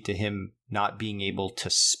lead to him not being able to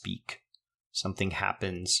speak. Something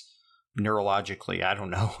happens neurologically, I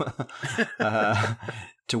don't know,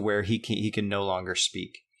 to where he can no longer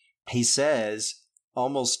speak. He says,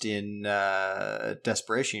 almost in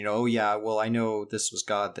desperation, oh yeah, well, I know this was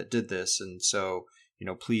God that did this, and so,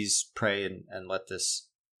 please pray and let this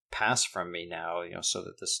pass from me now, so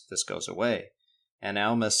that this goes away. And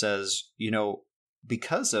Alma says,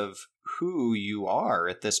 because of who you are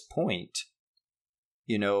at this point,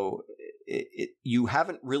 you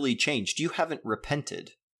haven't really changed. You haven't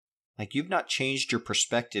repented. Like, you've not changed your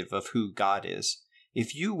perspective of who God is.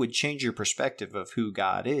 If you would change your perspective of who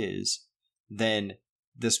God is, then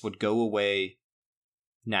this would go away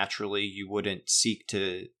naturally. You wouldn't seek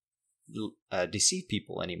to deceive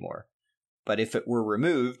people anymore. But if it were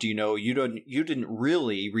removed, you didn't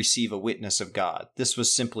really receive a witness of God. This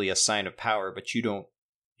was simply a sign of power, but you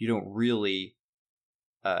haven't really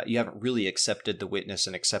accepted the witness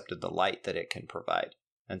and accepted the light that it can provide.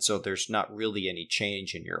 And so there's not really any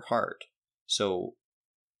change in your heart. So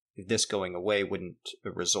this going away wouldn't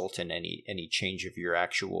result in any change of your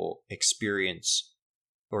actual experience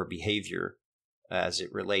or behavior as it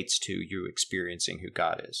relates to you experiencing who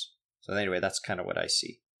God is. So anyway, that's kind of what I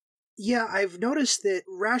see. Yeah, I've noticed that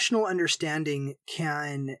rational understanding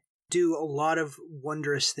can do a lot of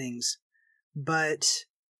wondrous things. But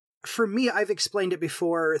for me, I've explained it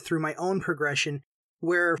before through my own progression,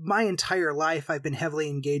 where my entire life I've been heavily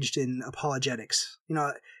engaged in apologetics. Kind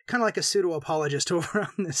of like a pseudo-apologist over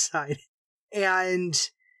on this side. And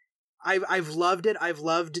I've loved it. I've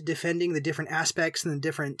loved defending the different aspects and the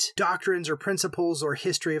different doctrines or principles or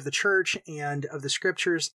history of the church and of the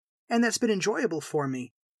scriptures. And that's been enjoyable for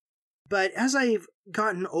me. But as I've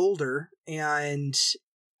gotten older and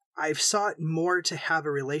I've sought more to have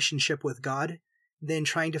a relationship with God than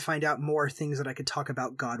trying to find out more things that I could talk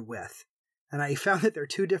about God with. And I found that they're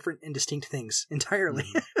two different and distinct things entirely.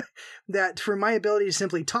 Mm-hmm. That for my ability to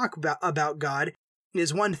simply talk about God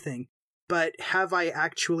is one thing, but have I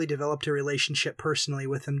actually developed a relationship personally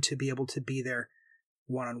with him to be able to be there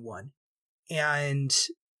one-on-one? And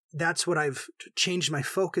that's what I've changed my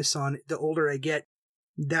focus on. The older I get,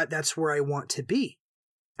 that's where I want to be.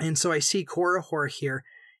 And so I see Korihor here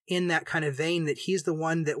in that kind of vein, that he's the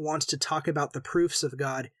one that wants to talk about the proofs of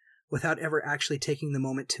God without ever actually taking the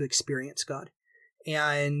moment to experience God.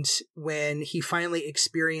 And when he finally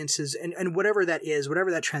experiences, and whatever that is,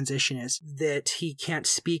 whatever that transition is, that he can't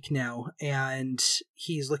speak now and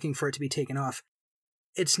he's looking for it to be taken off,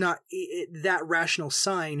 it's not that rational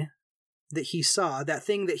sign that he saw, that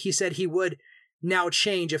thing that he said he would now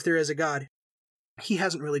change if there is a God. He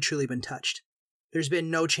hasn't really truly been touched. There's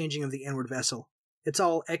been no changing of the inward vessel. It's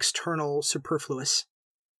all external, superfluous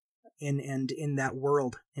in that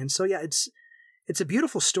world. And so, yeah, it's a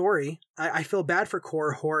beautiful story. I feel bad for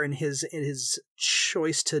Korihor and his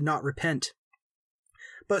choice to not repent.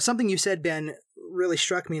 But something you said, Ben, really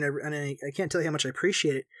struck me, and I can't tell you how much I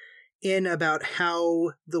appreciate it, in about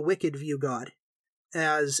how the wicked view God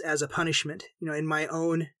as a punishment. In my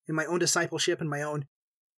own discipleship and my own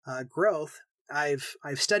growth, I've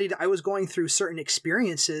studied. I was going through certain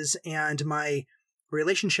experiences, and my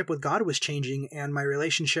relationship with God was changing, and my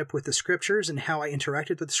relationship with the scriptures and how I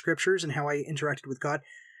interacted with the scriptures and how I interacted with God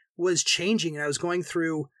was changing. And I was going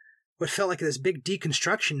through what felt like this big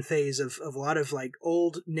deconstruction phase of a lot of like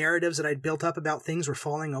old narratives that I'd built up about things were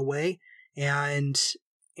falling away. And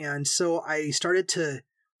so I started to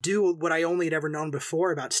do what I only had ever known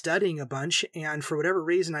before about studying a bunch. And for whatever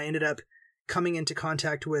reason, I ended up coming into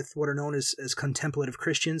contact with what are known as contemplative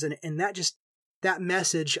Christians. And that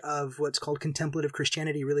message of what's called contemplative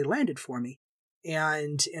Christianity really landed for me.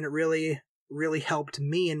 And it really, really helped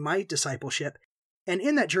me in my discipleship. And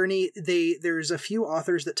in that journey, there's a few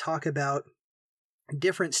authors that talk about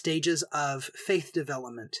different stages of faith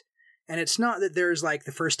development. And it's not that there's like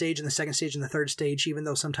the first stage and the second stage and the third stage, even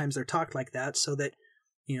though sometimes they're talked like that, so that,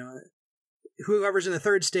 whoever's in the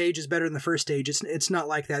third stage is better than the first stage. It's not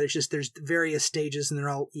like that. It's just there's various stages and they're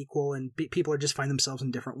all equal, and people are just find themselves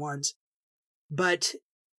in different ones. But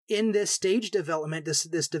in this stage development,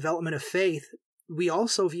 this development of faith, we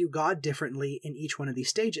also view God differently in each one of these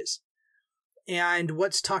stages. And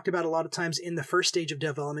what's talked about a lot of times in the first stage of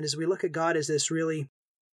development is we look at God as this really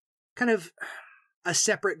kind of a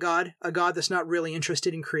separate God, a God that's not really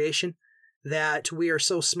interested in creation, that we are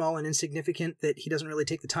so small and insignificant that he doesn't really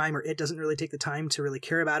take the time, or it doesn't really take the time to really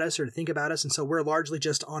care about us or to think about us, and so we're largely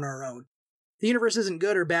just on our own. The universe isn't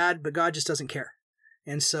good or bad, but God just doesn't care.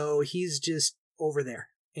 And so he's just over there.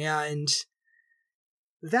 And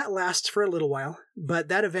that lasts for a little while, but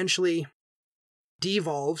that eventually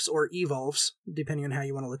devolves or evolves, depending on how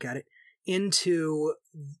you want to look at it, into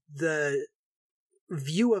the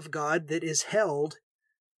view of God that is held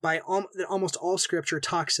by that almost all Scripture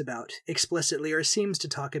talks about explicitly, or seems to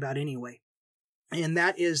talk about anyway. And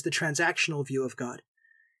that is the transactional view of God.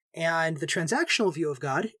 And the transactional view of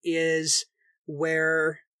God is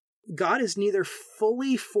where God is neither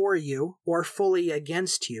fully for you or fully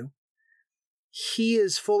against you. He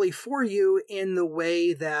is fully for you in the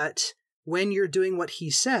way that when you're doing what he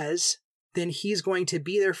says, then he's going to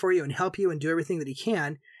be there for you and help you and do everything that he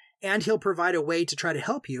can, and he'll provide a way to try to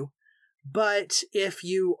help you. But if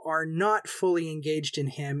you are not fully engaged in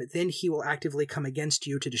him, then he will actively come against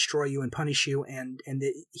you to destroy you and punish you, and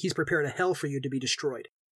he's prepared a hell for you to be destroyed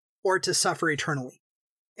or to suffer eternally.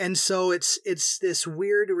 And so it's this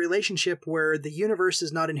weird relationship where the universe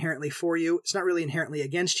is not inherently for you. It's not really inherently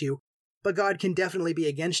against you, but God can definitely be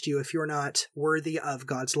against you if you're not worthy of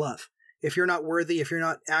God's love. If you're not worthy, if you're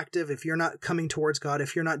not active, if you're not coming towards God,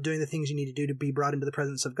 if you're not doing the things you need to do to be brought into the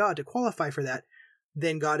presence of God to qualify for that,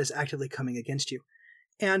 then God is actively coming against you.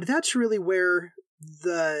 And that's really where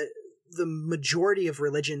the majority of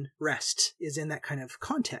religion rests, is in that kind of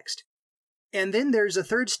context. And then there's a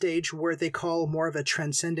third stage where they call more of a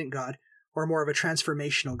transcendent God, or more of a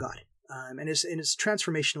transformational God. And it's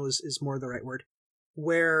transformational is more the right word,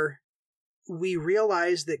 where we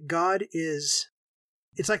realize that God is,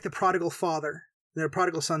 it's like the prodigal father, the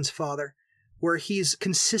prodigal son's father, where he's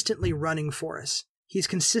consistently running for us. He's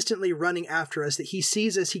consistently running after us, that he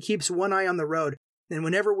sees us, he keeps one eye on the road, and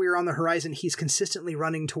whenever we're on the horizon, he's consistently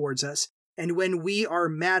running towards us. And when we are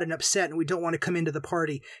mad and upset and we don't want to come into the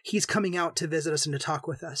party, he's coming out to visit us and to talk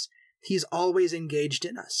with us. He's always engaged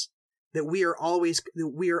in us, that we are always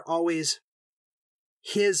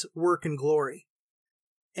his work and glory.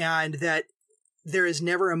 And that there is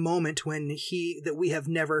never a moment when that we have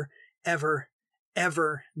never, ever,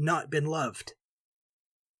 ever not been loved.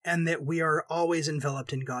 And that we are always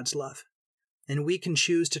enveloped in God's love. And we can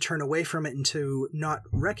choose to turn away from it and to not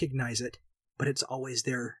recognize it, but it's always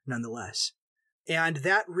there nonetheless. And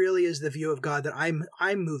that really is the view of God that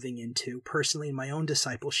I'm moving into personally in my own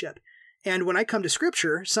discipleship. And when I come to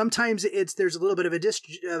Scripture, sometimes there's a little bit of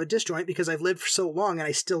a disjoint because I've lived for so long, and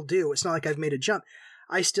I still do. It's not like I've made a jump.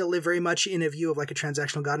 I still live very much in a view of like a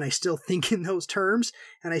transactional God, and I still think in those terms,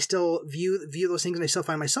 and I still view those things, and I still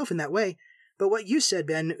find myself in that way. But what you said,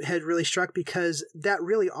 Ben, had really struck, because that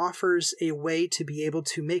really offers a way to be able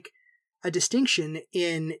to make a distinction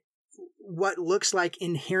in what looks like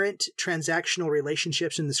inherent transactional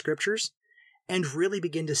relationships in the Scriptures, and really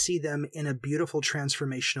begin to see them in a beautiful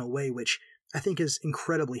transformational way, which I think is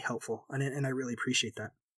incredibly helpful, and I really appreciate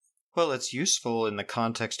that. Well, it's useful in the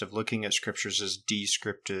context of looking at Scriptures as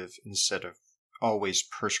descriptive instead of always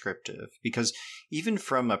prescriptive, because even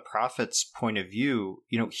from a prophet's point of view,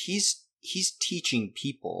 he's teaching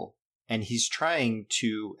people and he's trying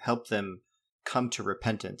to help them come to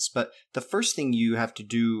repentance. But the first thing you have to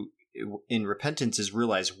do in repentance is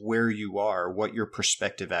realize where you are, what your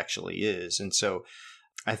perspective actually is. And so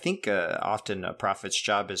I think often a prophet's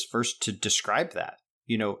job is first to describe that.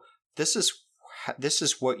 This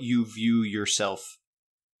is what you view yourself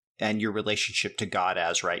and your relationship to God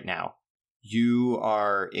as right now. You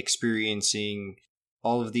are experiencing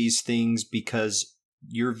all of these things because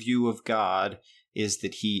your view of God is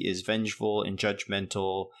that he is vengeful and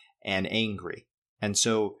judgmental and angry. And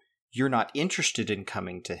so you're not interested in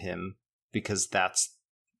coming to him because that's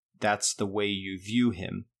the way you view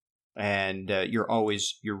him. And you're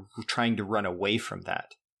trying to run away from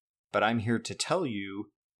that. But I'm here to tell you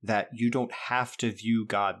that you don't have to view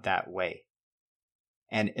God that way.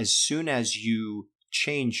 And as soon as you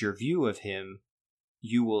change your view of him,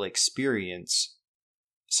 you will experience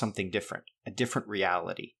something different, a different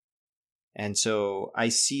reality. And so I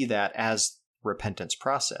see that as repentance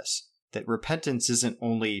process, that repentance isn't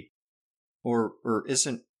only or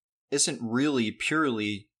isn't really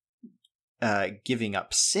purely giving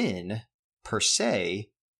up sin per se.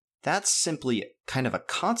 That's simply kind of a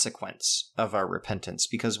consequence of our repentance,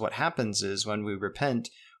 because what happens is when we repent,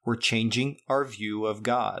 we're changing our view of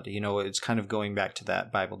God. It's kind of going back to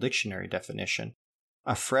that Bible dictionary definition,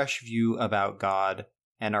 a fresh view about God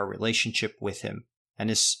and our relationship with him. And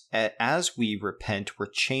as we repent, we're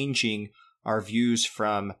changing our views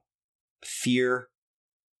from fear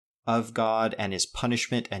of God and his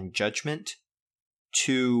punishment and judgment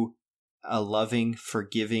to a loving,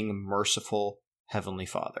 forgiving, merciful Heavenly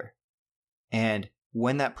Father. And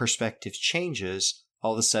when that perspective changes,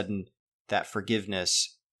 all of a sudden that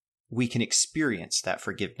forgiveness, we can experience that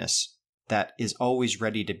forgiveness that is always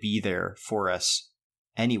ready to be there for us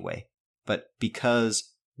anyway. But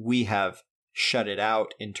because we have shut it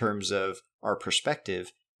out in terms of our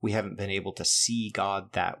perspective, we haven't been able to see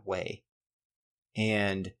God that way.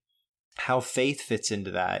 And how faith fits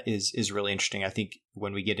into that is really interesting. I think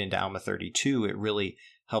when we get into Alma 32, it really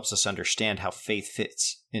helps us understand how faith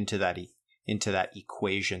fits into that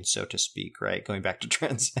equation, so to speak, right? Going back to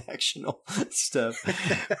transactional stuff.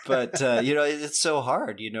 But, it's so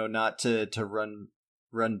hard, not to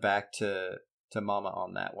run back to Mama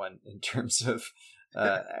on that one in terms of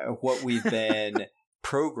what we've been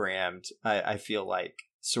programmed, I feel like,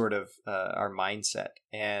 sort of our mindset.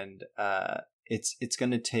 And it's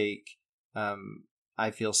going to take,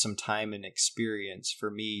 I feel, some time and experience for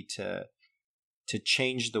me to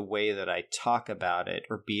change the way that I talk about it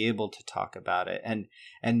or be able to talk about it. And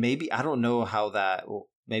maybe, I don't know how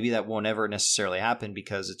maybe that won't ever necessarily happen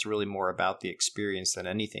because it's really more about the experience than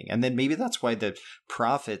anything. And then maybe that's why the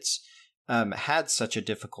prophets had such a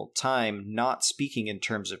difficult time not speaking in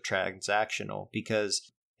terms of transactional, because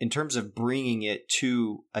in terms of bringing it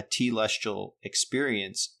to a telestial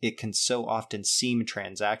experience, it can so often seem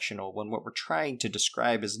transactional when what we're trying to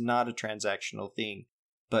describe is not a transactional thing,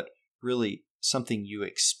 but really something you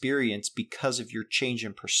experience because of your change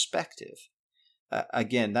in perspective.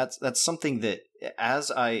 Again, that's something that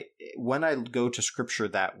when I go to scripture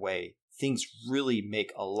that way, things really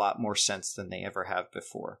make a lot more sense than they ever have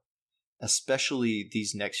before. Especially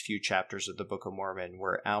these next few chapters of the Book of Mormon,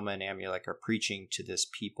 where Alma and Amulek are preaching to this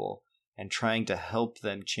people and trying to help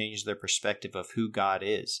them change their perspective of who God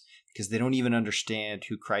is, because they don't even understand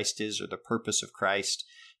who Christ is or the purpose of Christ.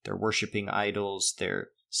 They're worshiping idols. They're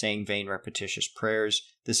saying vain, repetitious prayers.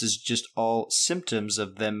 This is just all symptoms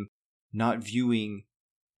of them not viewing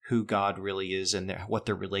who God really is and what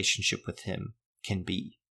their relationship with him can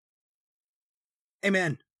be.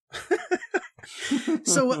 Amen.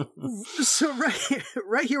 So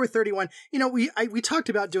right here with 31, we talked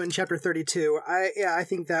about doing chapter 32. I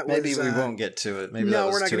think that was maybe we won't get to it. Maybe no,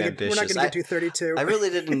 that was too ambitious. We're not going to get to 32. I really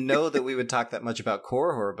didn't know that we would talk that much about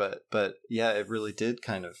Korihor, but yeah, it really did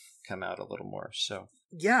kind of come out a little more. So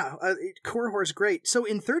yeah, Korihor is great. So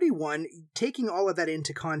in 31, taking all of that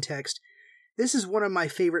into context, this is one of my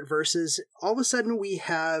favorite verses. All of a sudden, we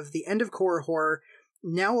have the end of Korihor.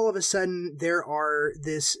 Now, all of a sudden, there are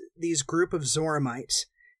these group of Zoramites.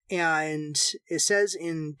 And it says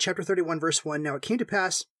in chapter 31, verse 1, now it came to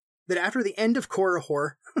pass that after the end of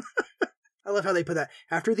Korihor, I love how they put that,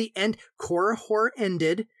 after the end, Korihor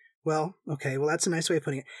ended, that's a nice way of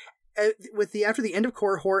putting it. After the end of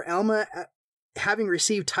Korihor, Alma, having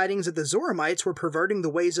received tidings that the Zoramites were perverting the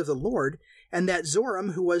ways of the Lord, and that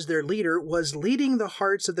Zoram, who was their leader, was leading the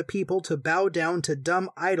hearts of the people to bow down to dumb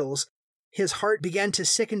idols, his heart began to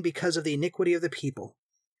sicken because of the iniquity of the people.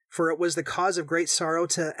 For it was the cause of great sorrow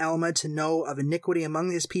to Alma to know of iniquity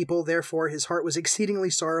among his people. Therefore his heart was exceedingly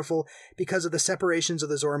sorrowful because of the separations of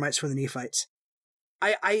the Zoramites from the Nephites.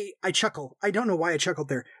 I chuckle. I don't know why I chuckled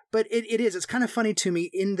there, but it's kind of funny to me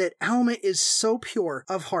in that Alma is so pure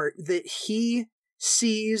of heart that he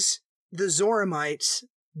sees the Zoramites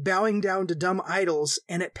bowing down to dumb idols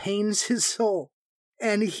and it pains his soul.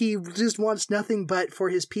 And he just wants nothing but for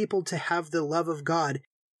his people to have the love of God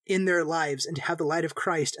in their lives and to have the light of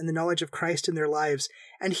Christ and the knowledge of Christ in their lives.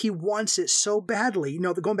 And he wants it so badly.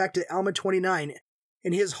 Going back to Alma 29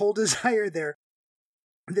 and his whole desire there,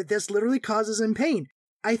 that this literally causes him pain.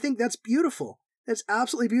 I think that's beautiful. That's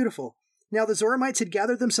absolutely beautiful. Now the Zoramites had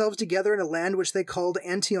gathered themselves together in a land which they called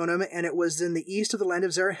Antionum, and it was in the east of the land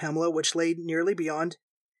of Zarahemla, which lay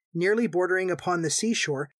nearly bordering upon the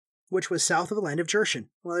seashore, which was south of the land of Jershon.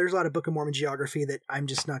 Well, there's a lot of Book of Mormon geography that I'm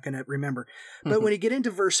just not going to remember. But when you get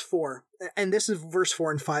into verse 4, and this is verse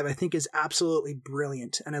 4 and 5, I think is absolutely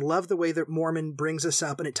brilliant. And I love the way that Mormon brings us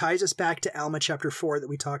up, and it ties us back to Alma chapter 4 that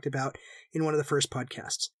we talked about in one of the first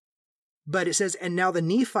podcasts. But it says, and now the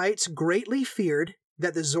Nephites greatly feared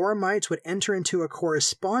that the Zoramites would enter into a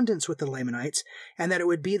correspondence with the Lamanites, and that it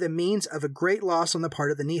would be the means of a great loss on the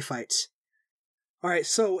part of the Nephites. All right,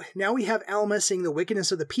 so now we have Alma seeing the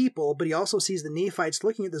wickedness of the people, but he also sees the Nephites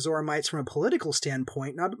looking at the Zoramites from a political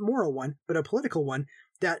standpoint, not a moral one, but a political one,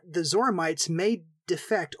 that the Zoramites may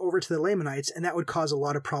defect over to the Lamanites, and that would cause a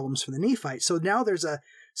lot of problems for the Nephites. So now there's a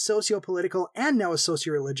socio-political and now a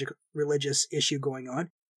socio-religious issue going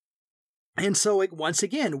on. And so, like, once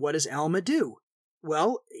again, what does Alma do?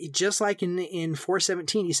 Well, just like in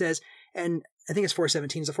 417, he says, and I think it's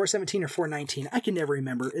 417. Is it 417 or 419? I can never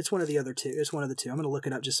remember. It's one of the other two. It's one of the two. I'm going to look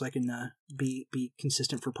it up just so I can be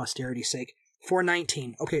consistent for posterity's sake.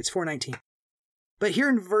 419. Okay, it's 419. But here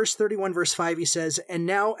in verse 31, verse 5, he says, "And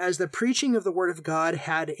now as the preaching of the word of God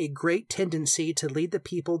had a great tendency to lead the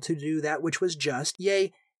people to do that which was just,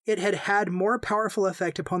 yea, it had had more powerful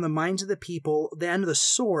effect upon the minds of the people than the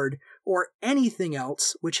sword or anything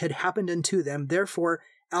else which had happened unto them. Therefore,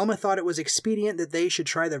 Alma thought it was expedient that they should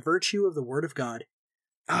try the virtue of the word of God."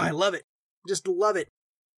 Oh, I love it. Just love it.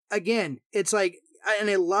 Again, it's like,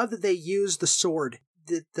 and I love that they use the sword.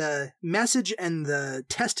 The message and the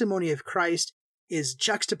testimony of Christ is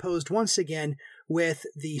juxtaposed once again with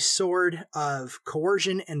the sword of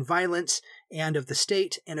coercion and violence and of the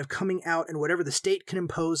state and of coming out and whatever the state can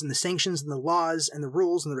impose and the sanctions and the laws and the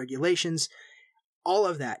rules and the regulations, all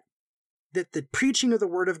of that. That the preaching of the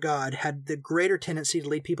word of God had the greater tendency to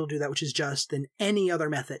lead people to do that which is just than any other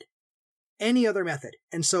method. Any other method.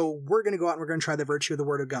 And so we're going to go out and we're going to try the virtue of the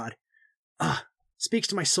word of God. Speaks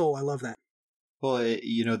to my soul. I love that. Well,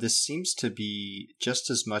 this seems to be just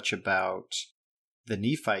as much about the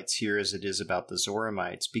Nephites here as it is about the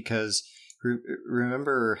Zoramites, because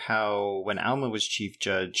remember how when Alma was chief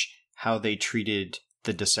judge, how they treated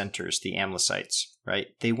the dissenters, the Amlicites, right?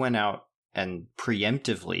 They went out and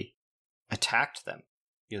preemptively attacked them.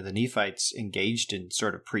 The Nephites engaged in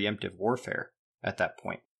sort of preemptive warfare at that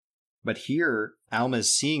point. But here, Alma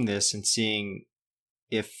is seeing this and seeing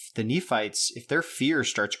if the Nephites, if their fear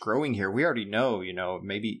starts growing here, we already know,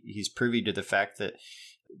 maybe he's privy to the fact that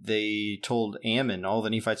they told Ammon, all the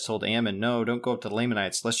Nephites told Ammon, no, don't go up to the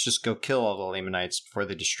Lamanites. Let's just go kill all the Lamanites before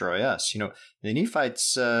they destroy us. The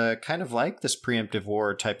Nephites kind of like this preemptive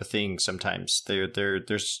war type of thing sometimes. There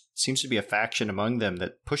seems to be a faction among them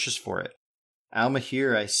that pushes for it. Alma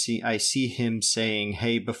here, I see him saying,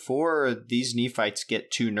 hey, before these Nephites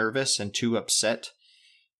get too nervous and too upset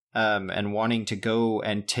and wanting to go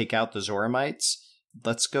and take out the Zoramites,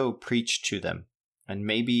 let's go preach to them. And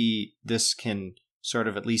maybe this can sort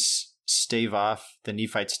of at least stave off the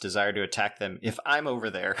Nephites' desire to attack them if I'm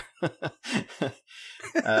over there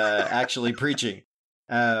actually preaching.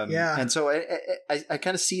 Yeah. And so I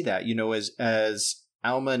kind of see that, as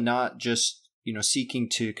Alma not just, seeking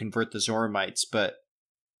to convert the Zoramites, but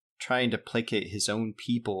trying to placate his own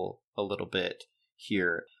people a little bit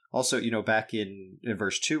here. Also, back in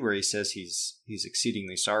verse 2 where he says he's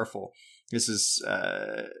exceedingly sorrowful. This is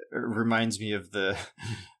reminds me of the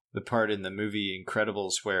part in the movie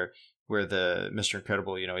Incredibles where the Mr.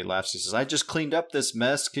 Incredible, he laughs. He says, "I just cleaned up this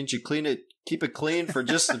mess. Can't you keep it clean for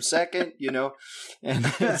just a second?" And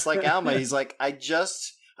it's like Alma. He's like, I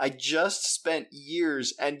just spent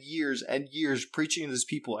years and years and years preaching to these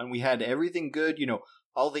people, and we had everything good.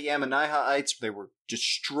 All the Ammonites, they were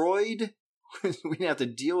destroyed. We didn't have to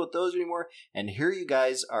deal with those anymore. And here you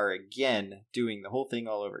guys are again doing the whole thing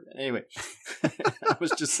all over again. Anyway, I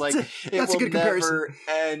was just like, it will never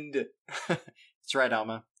end. That's right,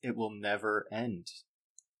 Alma. It will never end.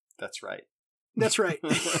 That's right. That's right.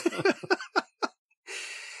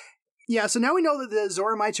 Yeah, so now we know that the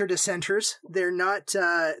Zoramites are dissenters. They're not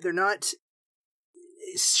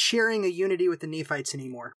sharing a unity with the Nephites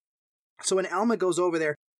anymore. So when Alma goes over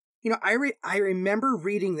there, I remember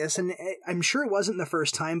reading this, and I'm sure it wasn't the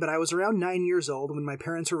first time, but I was around 9 years old when my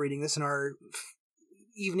parents were reading this in our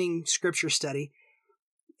evening scripture study,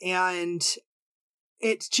 and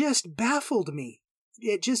it just baffled me.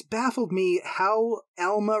 It just baffled me how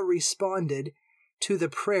Alma responded to the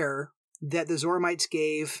prayer that the Zoramites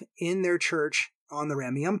gave in their church on the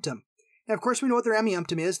Rameumptom. Now, of course, we know what the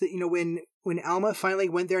Rameumptom is, that, when Alma finally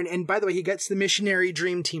went there, and by the way, he gets the missionary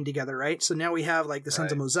dream team together, right? So now we have, like, the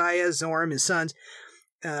sons of Mosiah, Zoram, his sons,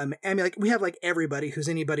 we have, like, everybody who's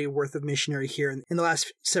anybody worth of missionary here in the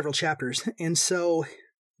last several chapters. And so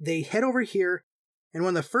they head over here, and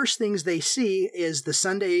one of the first things they see is the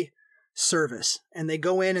Sunday service. And they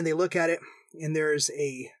go in and they look at it, and there's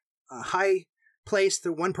a high place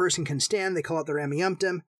that one person can stand. They call it the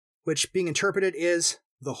Rameumptom, which being interpreted is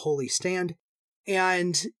the holy stand.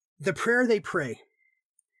 And the prayer they pray,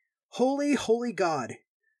 "Holy, holy God,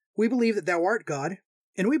 we believe that thou art God,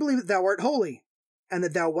 and we believe that thou art holy, and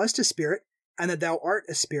that thou wast a spirit, and that thou art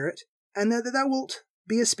a spirit, and that thou wilt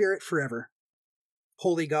be a spirit forever.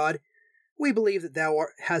 Holy God, we believe that thou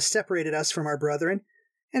hast separated us from our brethren,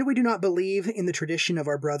 and we do not believe in the tradition of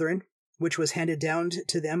our brethren, which was handed down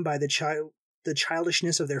to them by the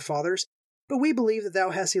childishness of their fathers, but we believe that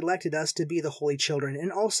thou hast elected us to be the holy children,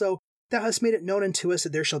 and also thou hast made it known unto us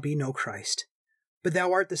that there shall be no Christ. But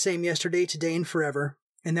thou art the same yesterday, today, and forever,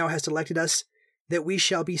 and thou hast elected us that we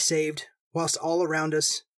shall be saved, whilst all around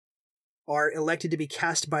us are elected to be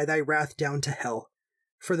cast by thy wrath down to hell.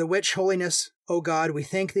 For the which holiness, O God, we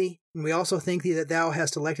thank thee, and we also thank thee that thou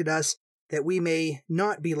hast elected us, that we may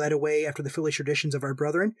not be led away after the foolish traditions of our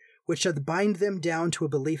brethren, which doth bind them down to a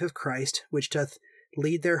belief of Christ, which doth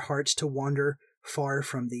lead their hearts to wander far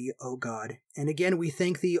from thee, O God. And again we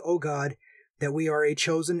thank thee, O God, that we are a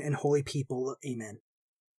chosen and holy people. Amen.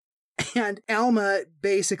 And Alma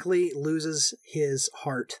basically loses his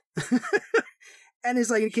heart. And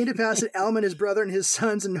it's like, it came to pass that Alma and his brother and his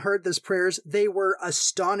sons and heard this prayers. They were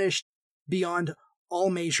astonished beyond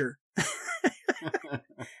all measure.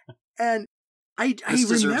 And I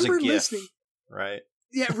remember listening. Right?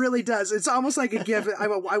 Yeah, it really does. It's almost like a gift. I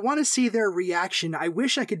want to see their reaction. I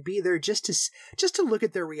wish I could be there just to look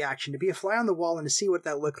at their reaction, to be a fly on the wall and to see what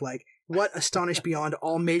that looked like. What astonished beyond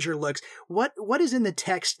all measure looks. What is in the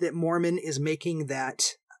text that Mormon is making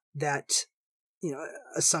that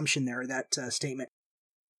assumption there, that statement?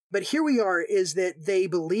 But here we are, is that they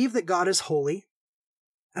believe that God is holy.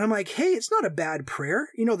 And I'm like, hey, it's not a bad prayer.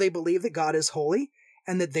 They believe that God is holy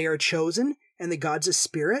and that they are chosen and that God's a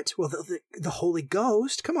spirit. Well, the Holy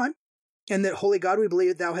Ghost, come on. And that, holy God, we believe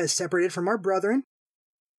that thou hast separated from our brethren.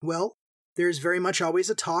 Well, there's very much always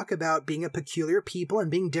a talk about being a peculiar people and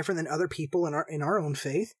being different than other people in our own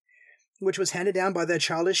faith, which was handed down by the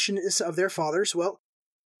childishness of their fathers. Well,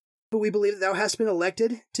 but we believe that thou hast been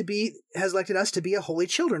elected has elected us to be a holy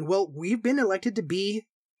children. Well, we've been elected to be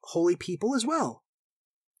holy people as well.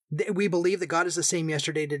 We believe that God is the same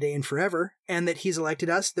yesterday, today, and forever, and that he's elected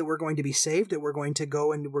us, that we're going to be saved, that we're going to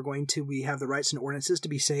go and we have the rights and ordinances to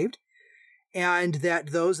be saved, and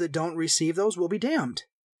that those that don't receive those will be damned.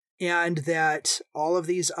 And that all of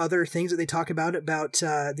these other things that they talk about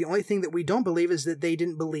the only thing that we don't believe is that they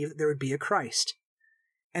didn't believe that there would be a Christ.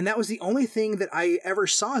 And that was the only thing that I ever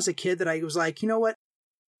saw as a kid that I was like, you know what?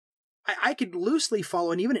 I could loosely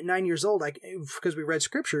follow, and even at 9 years old, because we read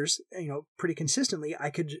scriptures, pretty consistently, I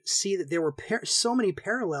could see that there were so many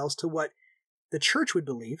parallels to what the church would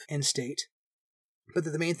believe and state, but that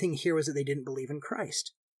the main thing here was that they didn't believe in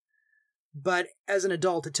Christ. But as an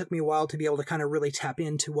adult, it took me a while to be able to kind of really tap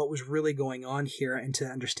into what was really going on here and to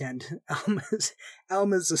understand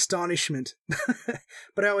Alma's astonishment.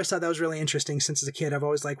 But I always thought that was really interesting, since as a kid, I've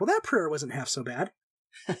always like, well, that prayer wasn't half so bad.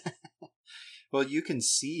 Well, you can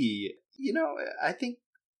see, I think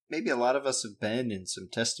maybe a lot of us have been in some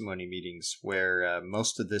testimony meetings where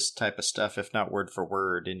most of this type of stuff, if not word for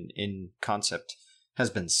word in concept, has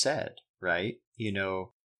been said, right?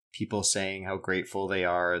 People saying how grateful they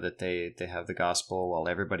are that they have the gospel while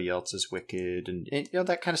everybody else is wicked, and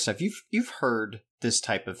that kind of stuff. You've heard this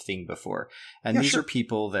type of thing before. And these are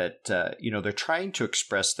people that, they're trying to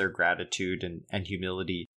express their gratitude and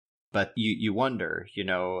humility. But you wonder,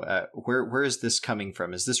 where is this coming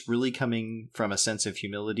from? Is this really coming from a sense of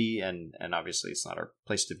humility? And obviously it's not our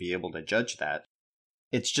place to be able to judge that.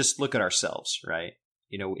 It's just look at ourselves, right?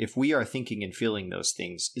 If we are thinking and feeling those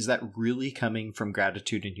things, is that really coming from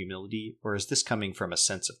gratitude and humility? Or is this coming from a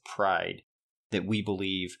sense of pride that we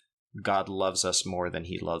believe God loves us more than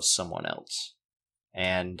he loves someone else?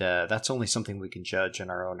 And that's only something we can judge in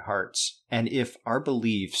our own hearts. And if our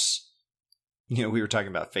beliefs, we were talking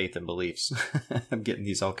about faith and beliefs. I'm getting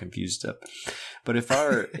these all confused up. But if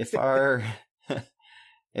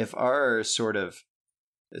our sort of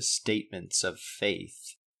statements of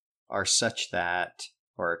faith are such that,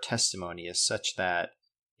 or our testimony is such that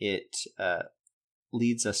it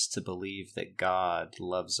leads us to believe that God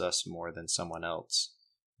loves us more than someone else,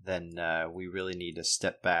 then we really need to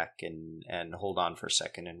step back and hold on for a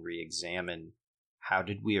second and re-examine, how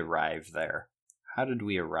did we arrive there? How did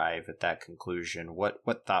we arrive at that conclusion? What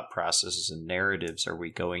thought processes and narratives are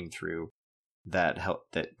we going through that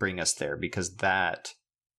bring us there? Because that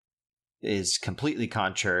is completely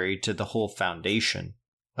contrary to the whole foundation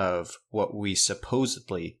of what we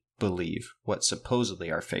supposedly believe, what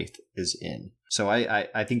supposedly our faith is in. So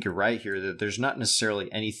I think you're right here that there's not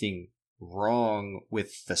necessarily anything wrong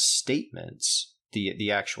with the statements,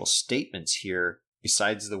 the actual statements here,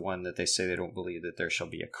 besides the one that they say they don't believe that there shall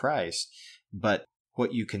be a Christ. But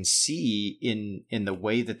what you can see in the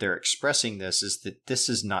way that they're expressing this is that this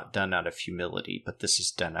is not done out of humility, but this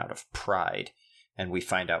is done out of pride. And we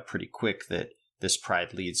find out pretty quick that this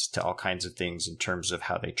pride leads to all kinds of things in terms of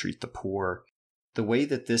how they treat the poor. The way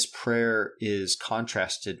that this prayer is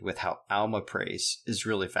contrasted with how Alma prays is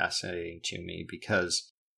really fascinating to me,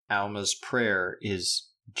 because Alma's prayer is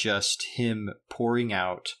just him pouring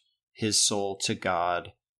out his soul to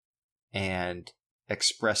God and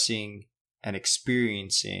expressing and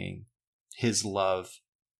experiencing his love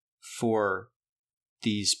for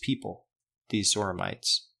these people, these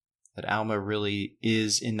Zoramites. That Alma really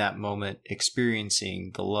is in that moment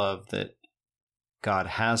experiencing the love that God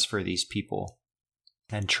has for these people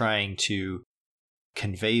and trying to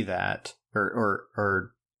convey that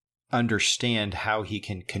or understand how he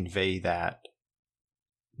can convey that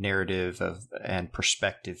narrative and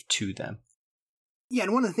perspective to them. Yeah,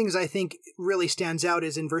 and one of the things I think really stands out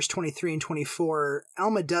is in verse 23 and 24,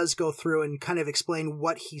 Alma does go through and kind of explain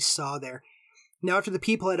what he saw there. Now, after the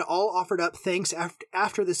people had all offered up thanks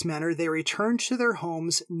after this manner, they returned to their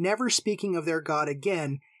homes, never speaking of their God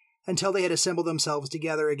again, until they had assembled themselves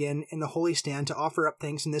together again in the holy stand to offer up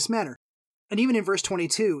thanks in this manner. And even in verse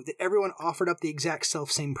 22, that everyone offered up the exact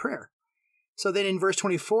self-same prayer. So then in verse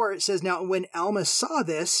 24, it says, Now when Alma saw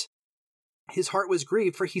this, his heart was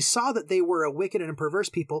grieved, for he saw that they were a wicked and a perverse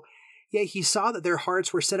people, yet he saw that their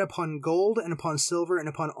hearts were set upon gold and upon silver and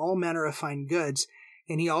upon all manner of fine goods.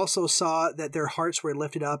 And he also saw that their hearts were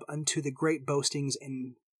lifted up unto the great boastings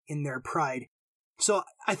in their pride. So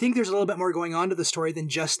I think there's a little bit more going on to the story than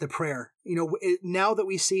just the prayer. Now that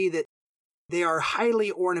we see that they are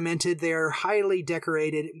highly ornamented, they are highly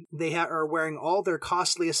decorated, they are wearing all their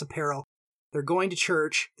costliest apparel, they're going to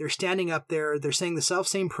church, they're standing up there, they're saying the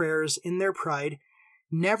self-same prayers in their pride,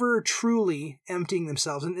 never truly emptying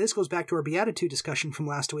themselves. And this goes back to our Beatitude discussion from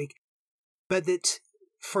last week. But that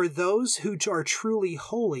for those who are truly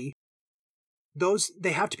holy,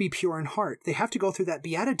 they have to be pure in heart. They have to go through that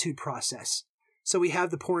Beatitude process. So we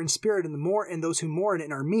have the poor in spirit and those who mourn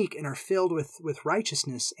and are meek and are filled with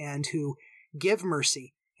righteousness and who give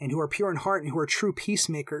mercy and who are pure in heart and who are true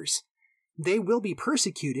peacemakers. They will be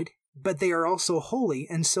persecuted, but they are also holy.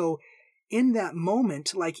 And so in that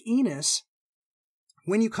moment, like Enos,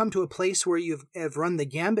 when you come to a place where you have run the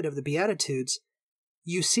gambit of the Beatitudes,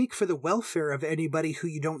 you seek for the welfare of anybody who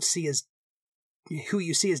you see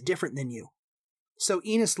as different than you. So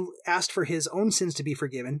Enos asked for his own sins to be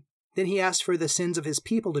forgiven. Then he asked for the sins of his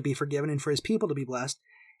people to be forgiven and for his people to be blessed.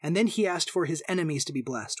 And then he asked for his enemies to be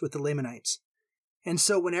blessed with the Lamanites. And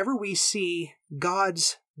so whenever we see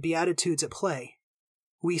God's Beatitudes at play,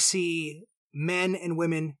 we see men and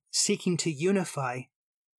women seeking to unify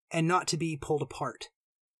and not to be pulled apart.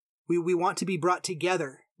 We want to be brought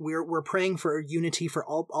together. We're praying for unity for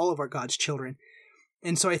all of our God's children.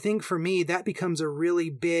 And so I think for me, that becomes a really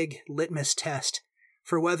big litmus test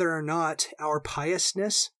for whether or not our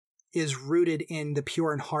piousness is rooted in the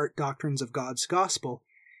pure in heart doctrines of God's gospel,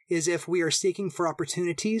 is if we are seeking for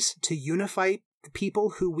opportunities to unify the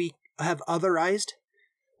people who we have otherized,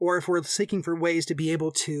 or if we're seeking for ways to be able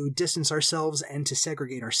to distance ourselves and to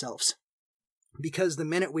segregate ourselves. Because the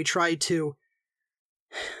minute we try to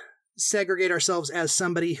segregate ourselves as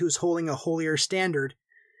somebody who's holding a holier standard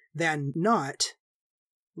than not,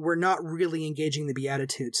 we're not really engaging the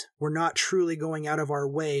Beatitudes. We're not truly going out of our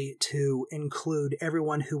way to include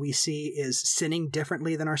everyone who we see is sinning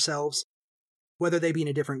differently than ourselves, whether they be in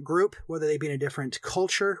a different group, whether they be in a different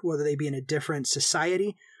culture, whether they be in a different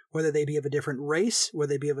society, whether they be of a different race,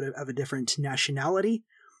 whether they be of a different nationality.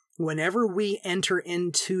 Whenever we enter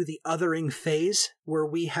into the othering phase, where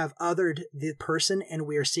we have othered the person and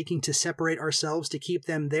we are seeking to separate ourselves to keep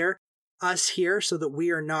them there, us here, so that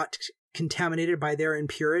we are not contaminated by their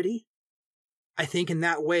impurity, I think in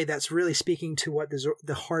that way that's really speaking to what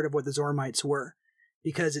the heart of what the Zoramites were,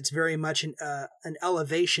 because it's very much an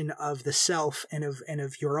elevation of the self and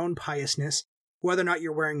of your own piousness, whether or not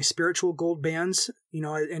you're wearing spiritual gold bands,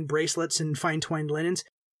 and bracelets and fine twined linens,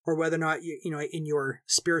 or whether or not in your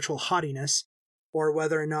spiritual haughtiness, or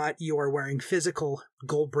whether or not you are wearing physical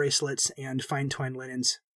gold bracelets and fine twined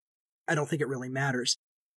linens. I don't think it really matters.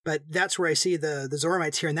 But that's where I see the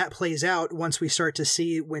Zoramites here, and that plays out once we start to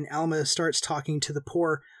see when Alma starts talking to the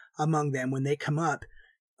poor among them. When they come up,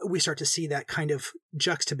 we start to see that kind of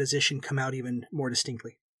juxtaposition come out even more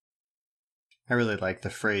distinctly. I really like the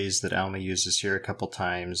phrase that Alma uses here a couple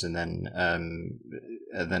times, and then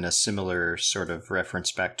a similar sort of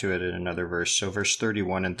reference back to it in another verse. So verse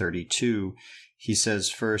 31 and 32, he says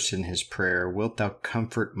first in his prayer, "Wilt thou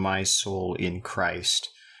comfort my soul in Christ?"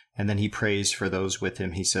 And then he prays for those with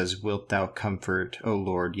him. He says, "Wilt thou comfort, O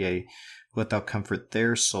Lord, yea, wilt thou comfort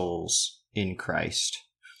their souls in Christ?"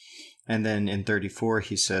 And then in 34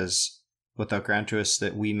 he says, "Wilt thou grant to us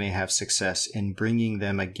that we may have success in bringing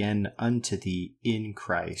them again unto thee in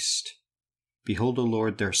Christ? Behold, O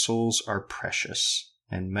Lord, their souls are precious,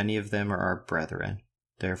 and many of them are our brethren.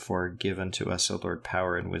 Therefore give unto us, O Lord,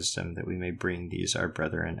 power and wisdom, that we may bring these our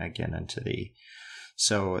brethren again unto thee."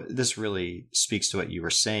 So this really speaks to what you were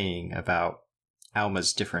saying about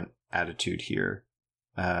Alma's different attitude here.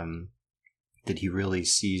 that he really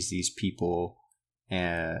sees these people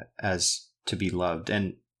as to be loved.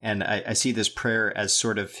 And I see this prayer as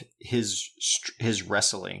sort of his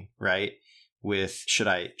wrestling, right? With should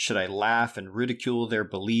I laugh and ridicule their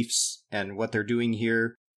beliefs and what they're doing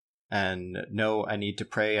here? And no, I need to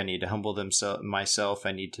pray. I need to humble myself.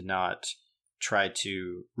 I need to not try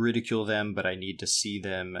to ridicule them, but I need to see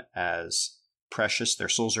them as precious. Their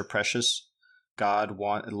souls are precious. God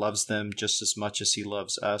loves them just as much as he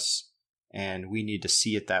loves us. And we need to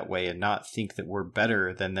see it that way and not think that we're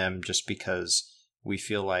better than them just because we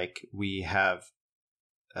feel like we have,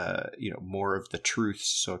 more of the truth,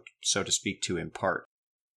 so to speak, to impart.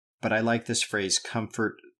 But I like this phrase,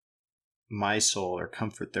 comfort my soul, or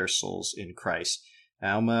comfort their souls in Christ.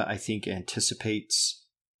 Alma, I think, anticipates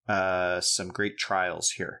some great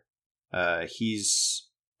trials here. He's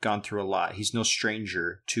gone through a lot. He's no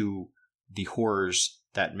stranger to the horrors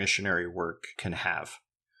that missionary work can have.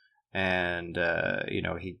 And,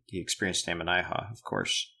 he experienced Ammonihah, of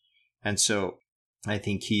course. And so I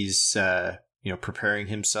think he's, preparing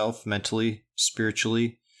himself mentally,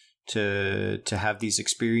 spiritually to have these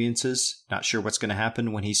experiences. Not sure what's going to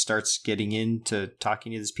happen when he starts getting into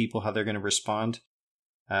talking to these people, how they're going to respond.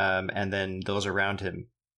 And then those around him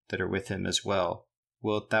that are with him as well.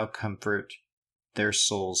 Wilt thou comfort their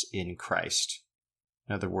souls in Christ?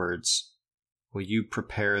 In other words, will you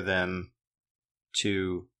prepare them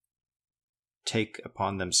to take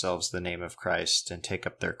upon themselves the name of Christ and take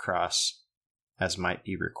up their cross as might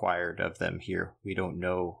be required of them here? We don't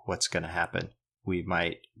know what's going to happen. We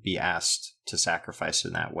might be asked to sacrifice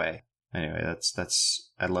in that way. Anyway,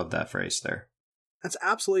 that's I love that phrase there. That's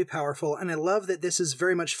absolutely powerful. And I love that this is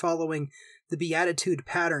very much following the Beatitude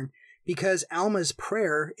pattern, because Alma's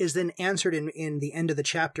prayer is then answered in the end of the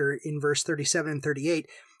chapter in verse 37 and 38.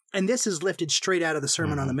 And this is lifted straight out of the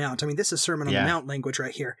Sermon on the Mount. I mean, this is Sermon on the Mount language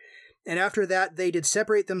right here. And after that, they did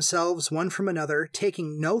separate themselves one from another,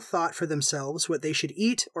 taking no thought for themselves what they should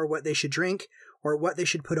eat or what they should drink or what they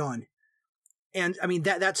should put on. And I mean,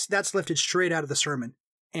 that's lifted straight out of the sermon.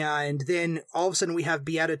 And then all of a sudden we have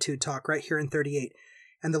Beatitude talk right here in 38.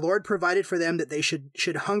 And the Lord provided for them that they should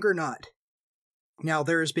hunger not. Now,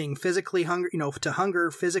 there's being physically hunger, to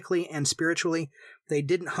hunger physically and spiritually. They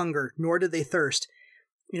didn't hunger, nor did they thirst.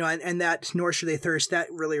 And that, nor should they thirst, that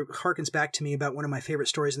really harkens back to me about one of my favorite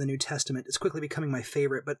stories in the New Testament. It's quickly becoming my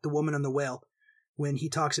favorite, but the woman on the well, when he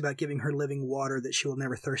talks about giving her living water that she will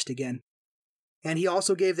never thirst again. And he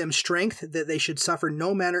also gave them strength that they should suffer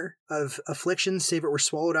no manner of affliction, save it were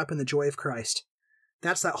swallowed up in the joy of Christ.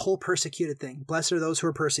 That's that whole persecuted thing. Blessed are those who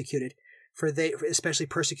are persecuted, for they, especially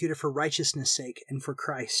persecuted for righteousness' sake and for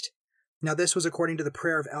Christ. Now this was according to the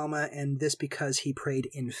prayer of Alma, and this because he prayed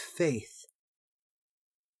in faith.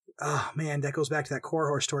 Oh man, that goes back to that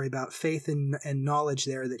Korihor story about faith and knowledge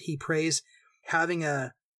there, that he prays having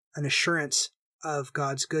an assurance of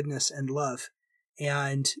God's goodness and love.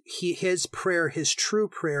 And his prayer, his true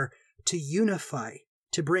prayer, to unify,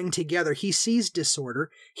 to bring together. He sees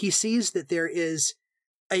disorder. He sees that there is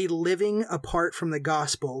a living apart from the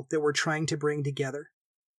gospel that we're trying to bring together.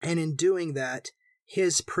 And in doing that,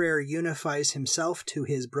 his prayer unifies himself to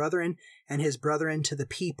his brethren and his brethren to the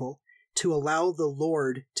people, to allow the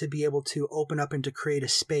Lord to be able to open up and to create a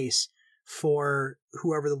space for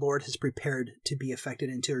whoever the Lord has prepared to be affected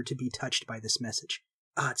into or to be touched by this message.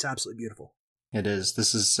 It's absolutely beautiful. It is.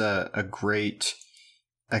 This is a great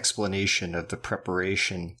explanation of the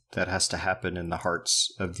preparation that has to happen in the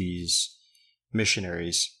hearts of these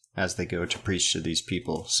missionaries as they go to preach to these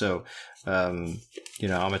people. So,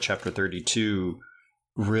 Alma chapter 32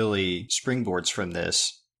 really springboards from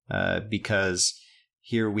this because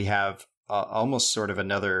here we have almost sort of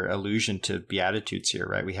another allusion to Beatitudes here,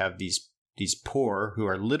 right? We have these poor who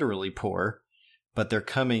are literally poor, but they're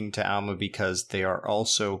coming to Alma because they are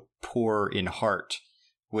also poor in heart,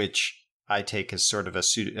 which I take as sort of a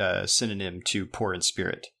synonym to poor in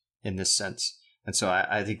spirit in this sense. And so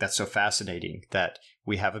I think that's so fascinating that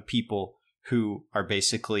we have a people who are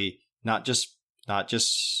basically not just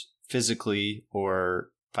physically or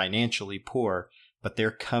financially poor, but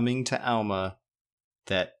they're coming to Alma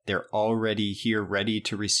that they're already here ready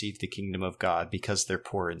to receive the kingdom of God because they're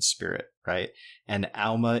poor in spirit, right? And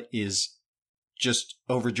Alma is just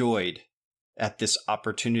overjoyed at this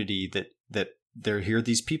opportunity that they're here,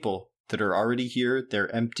 these people that are already here,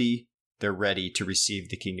 they're empty, they're ready to receive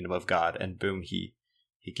the kingdom of God, and boom, he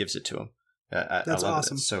gives it to them. That's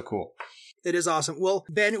awesome. It's so cool. It is awesome. Well,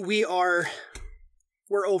 Ben, we're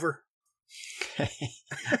over.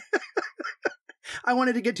 I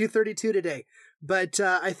wanted to get to 32 today, But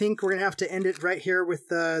I think we're going to have to end it right here with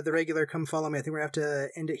the regular Come Follow Me. I think we're going to have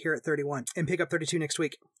to end it here at 31 and pick up 32 next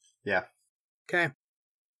week. Yeah. Okay.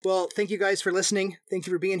 Well, thank you guys for listening. Thank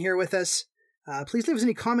you for being here with us. Please leave us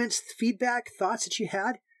any comments, feedback, thoughts that you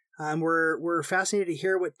had. We're fascinated to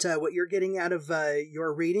hear what you're getting out of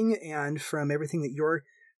your reading and from everything that you're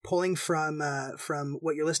pulling from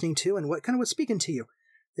what you're listening to and what's speaking to you.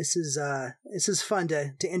 This is fun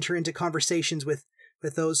to enter into conversations with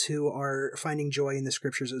those who are finding joy in the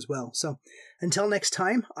scriptures as well. So until next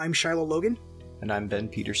time, I'm Shiloh Logan. And I'm Ben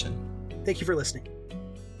Peterson. Thank you for listening.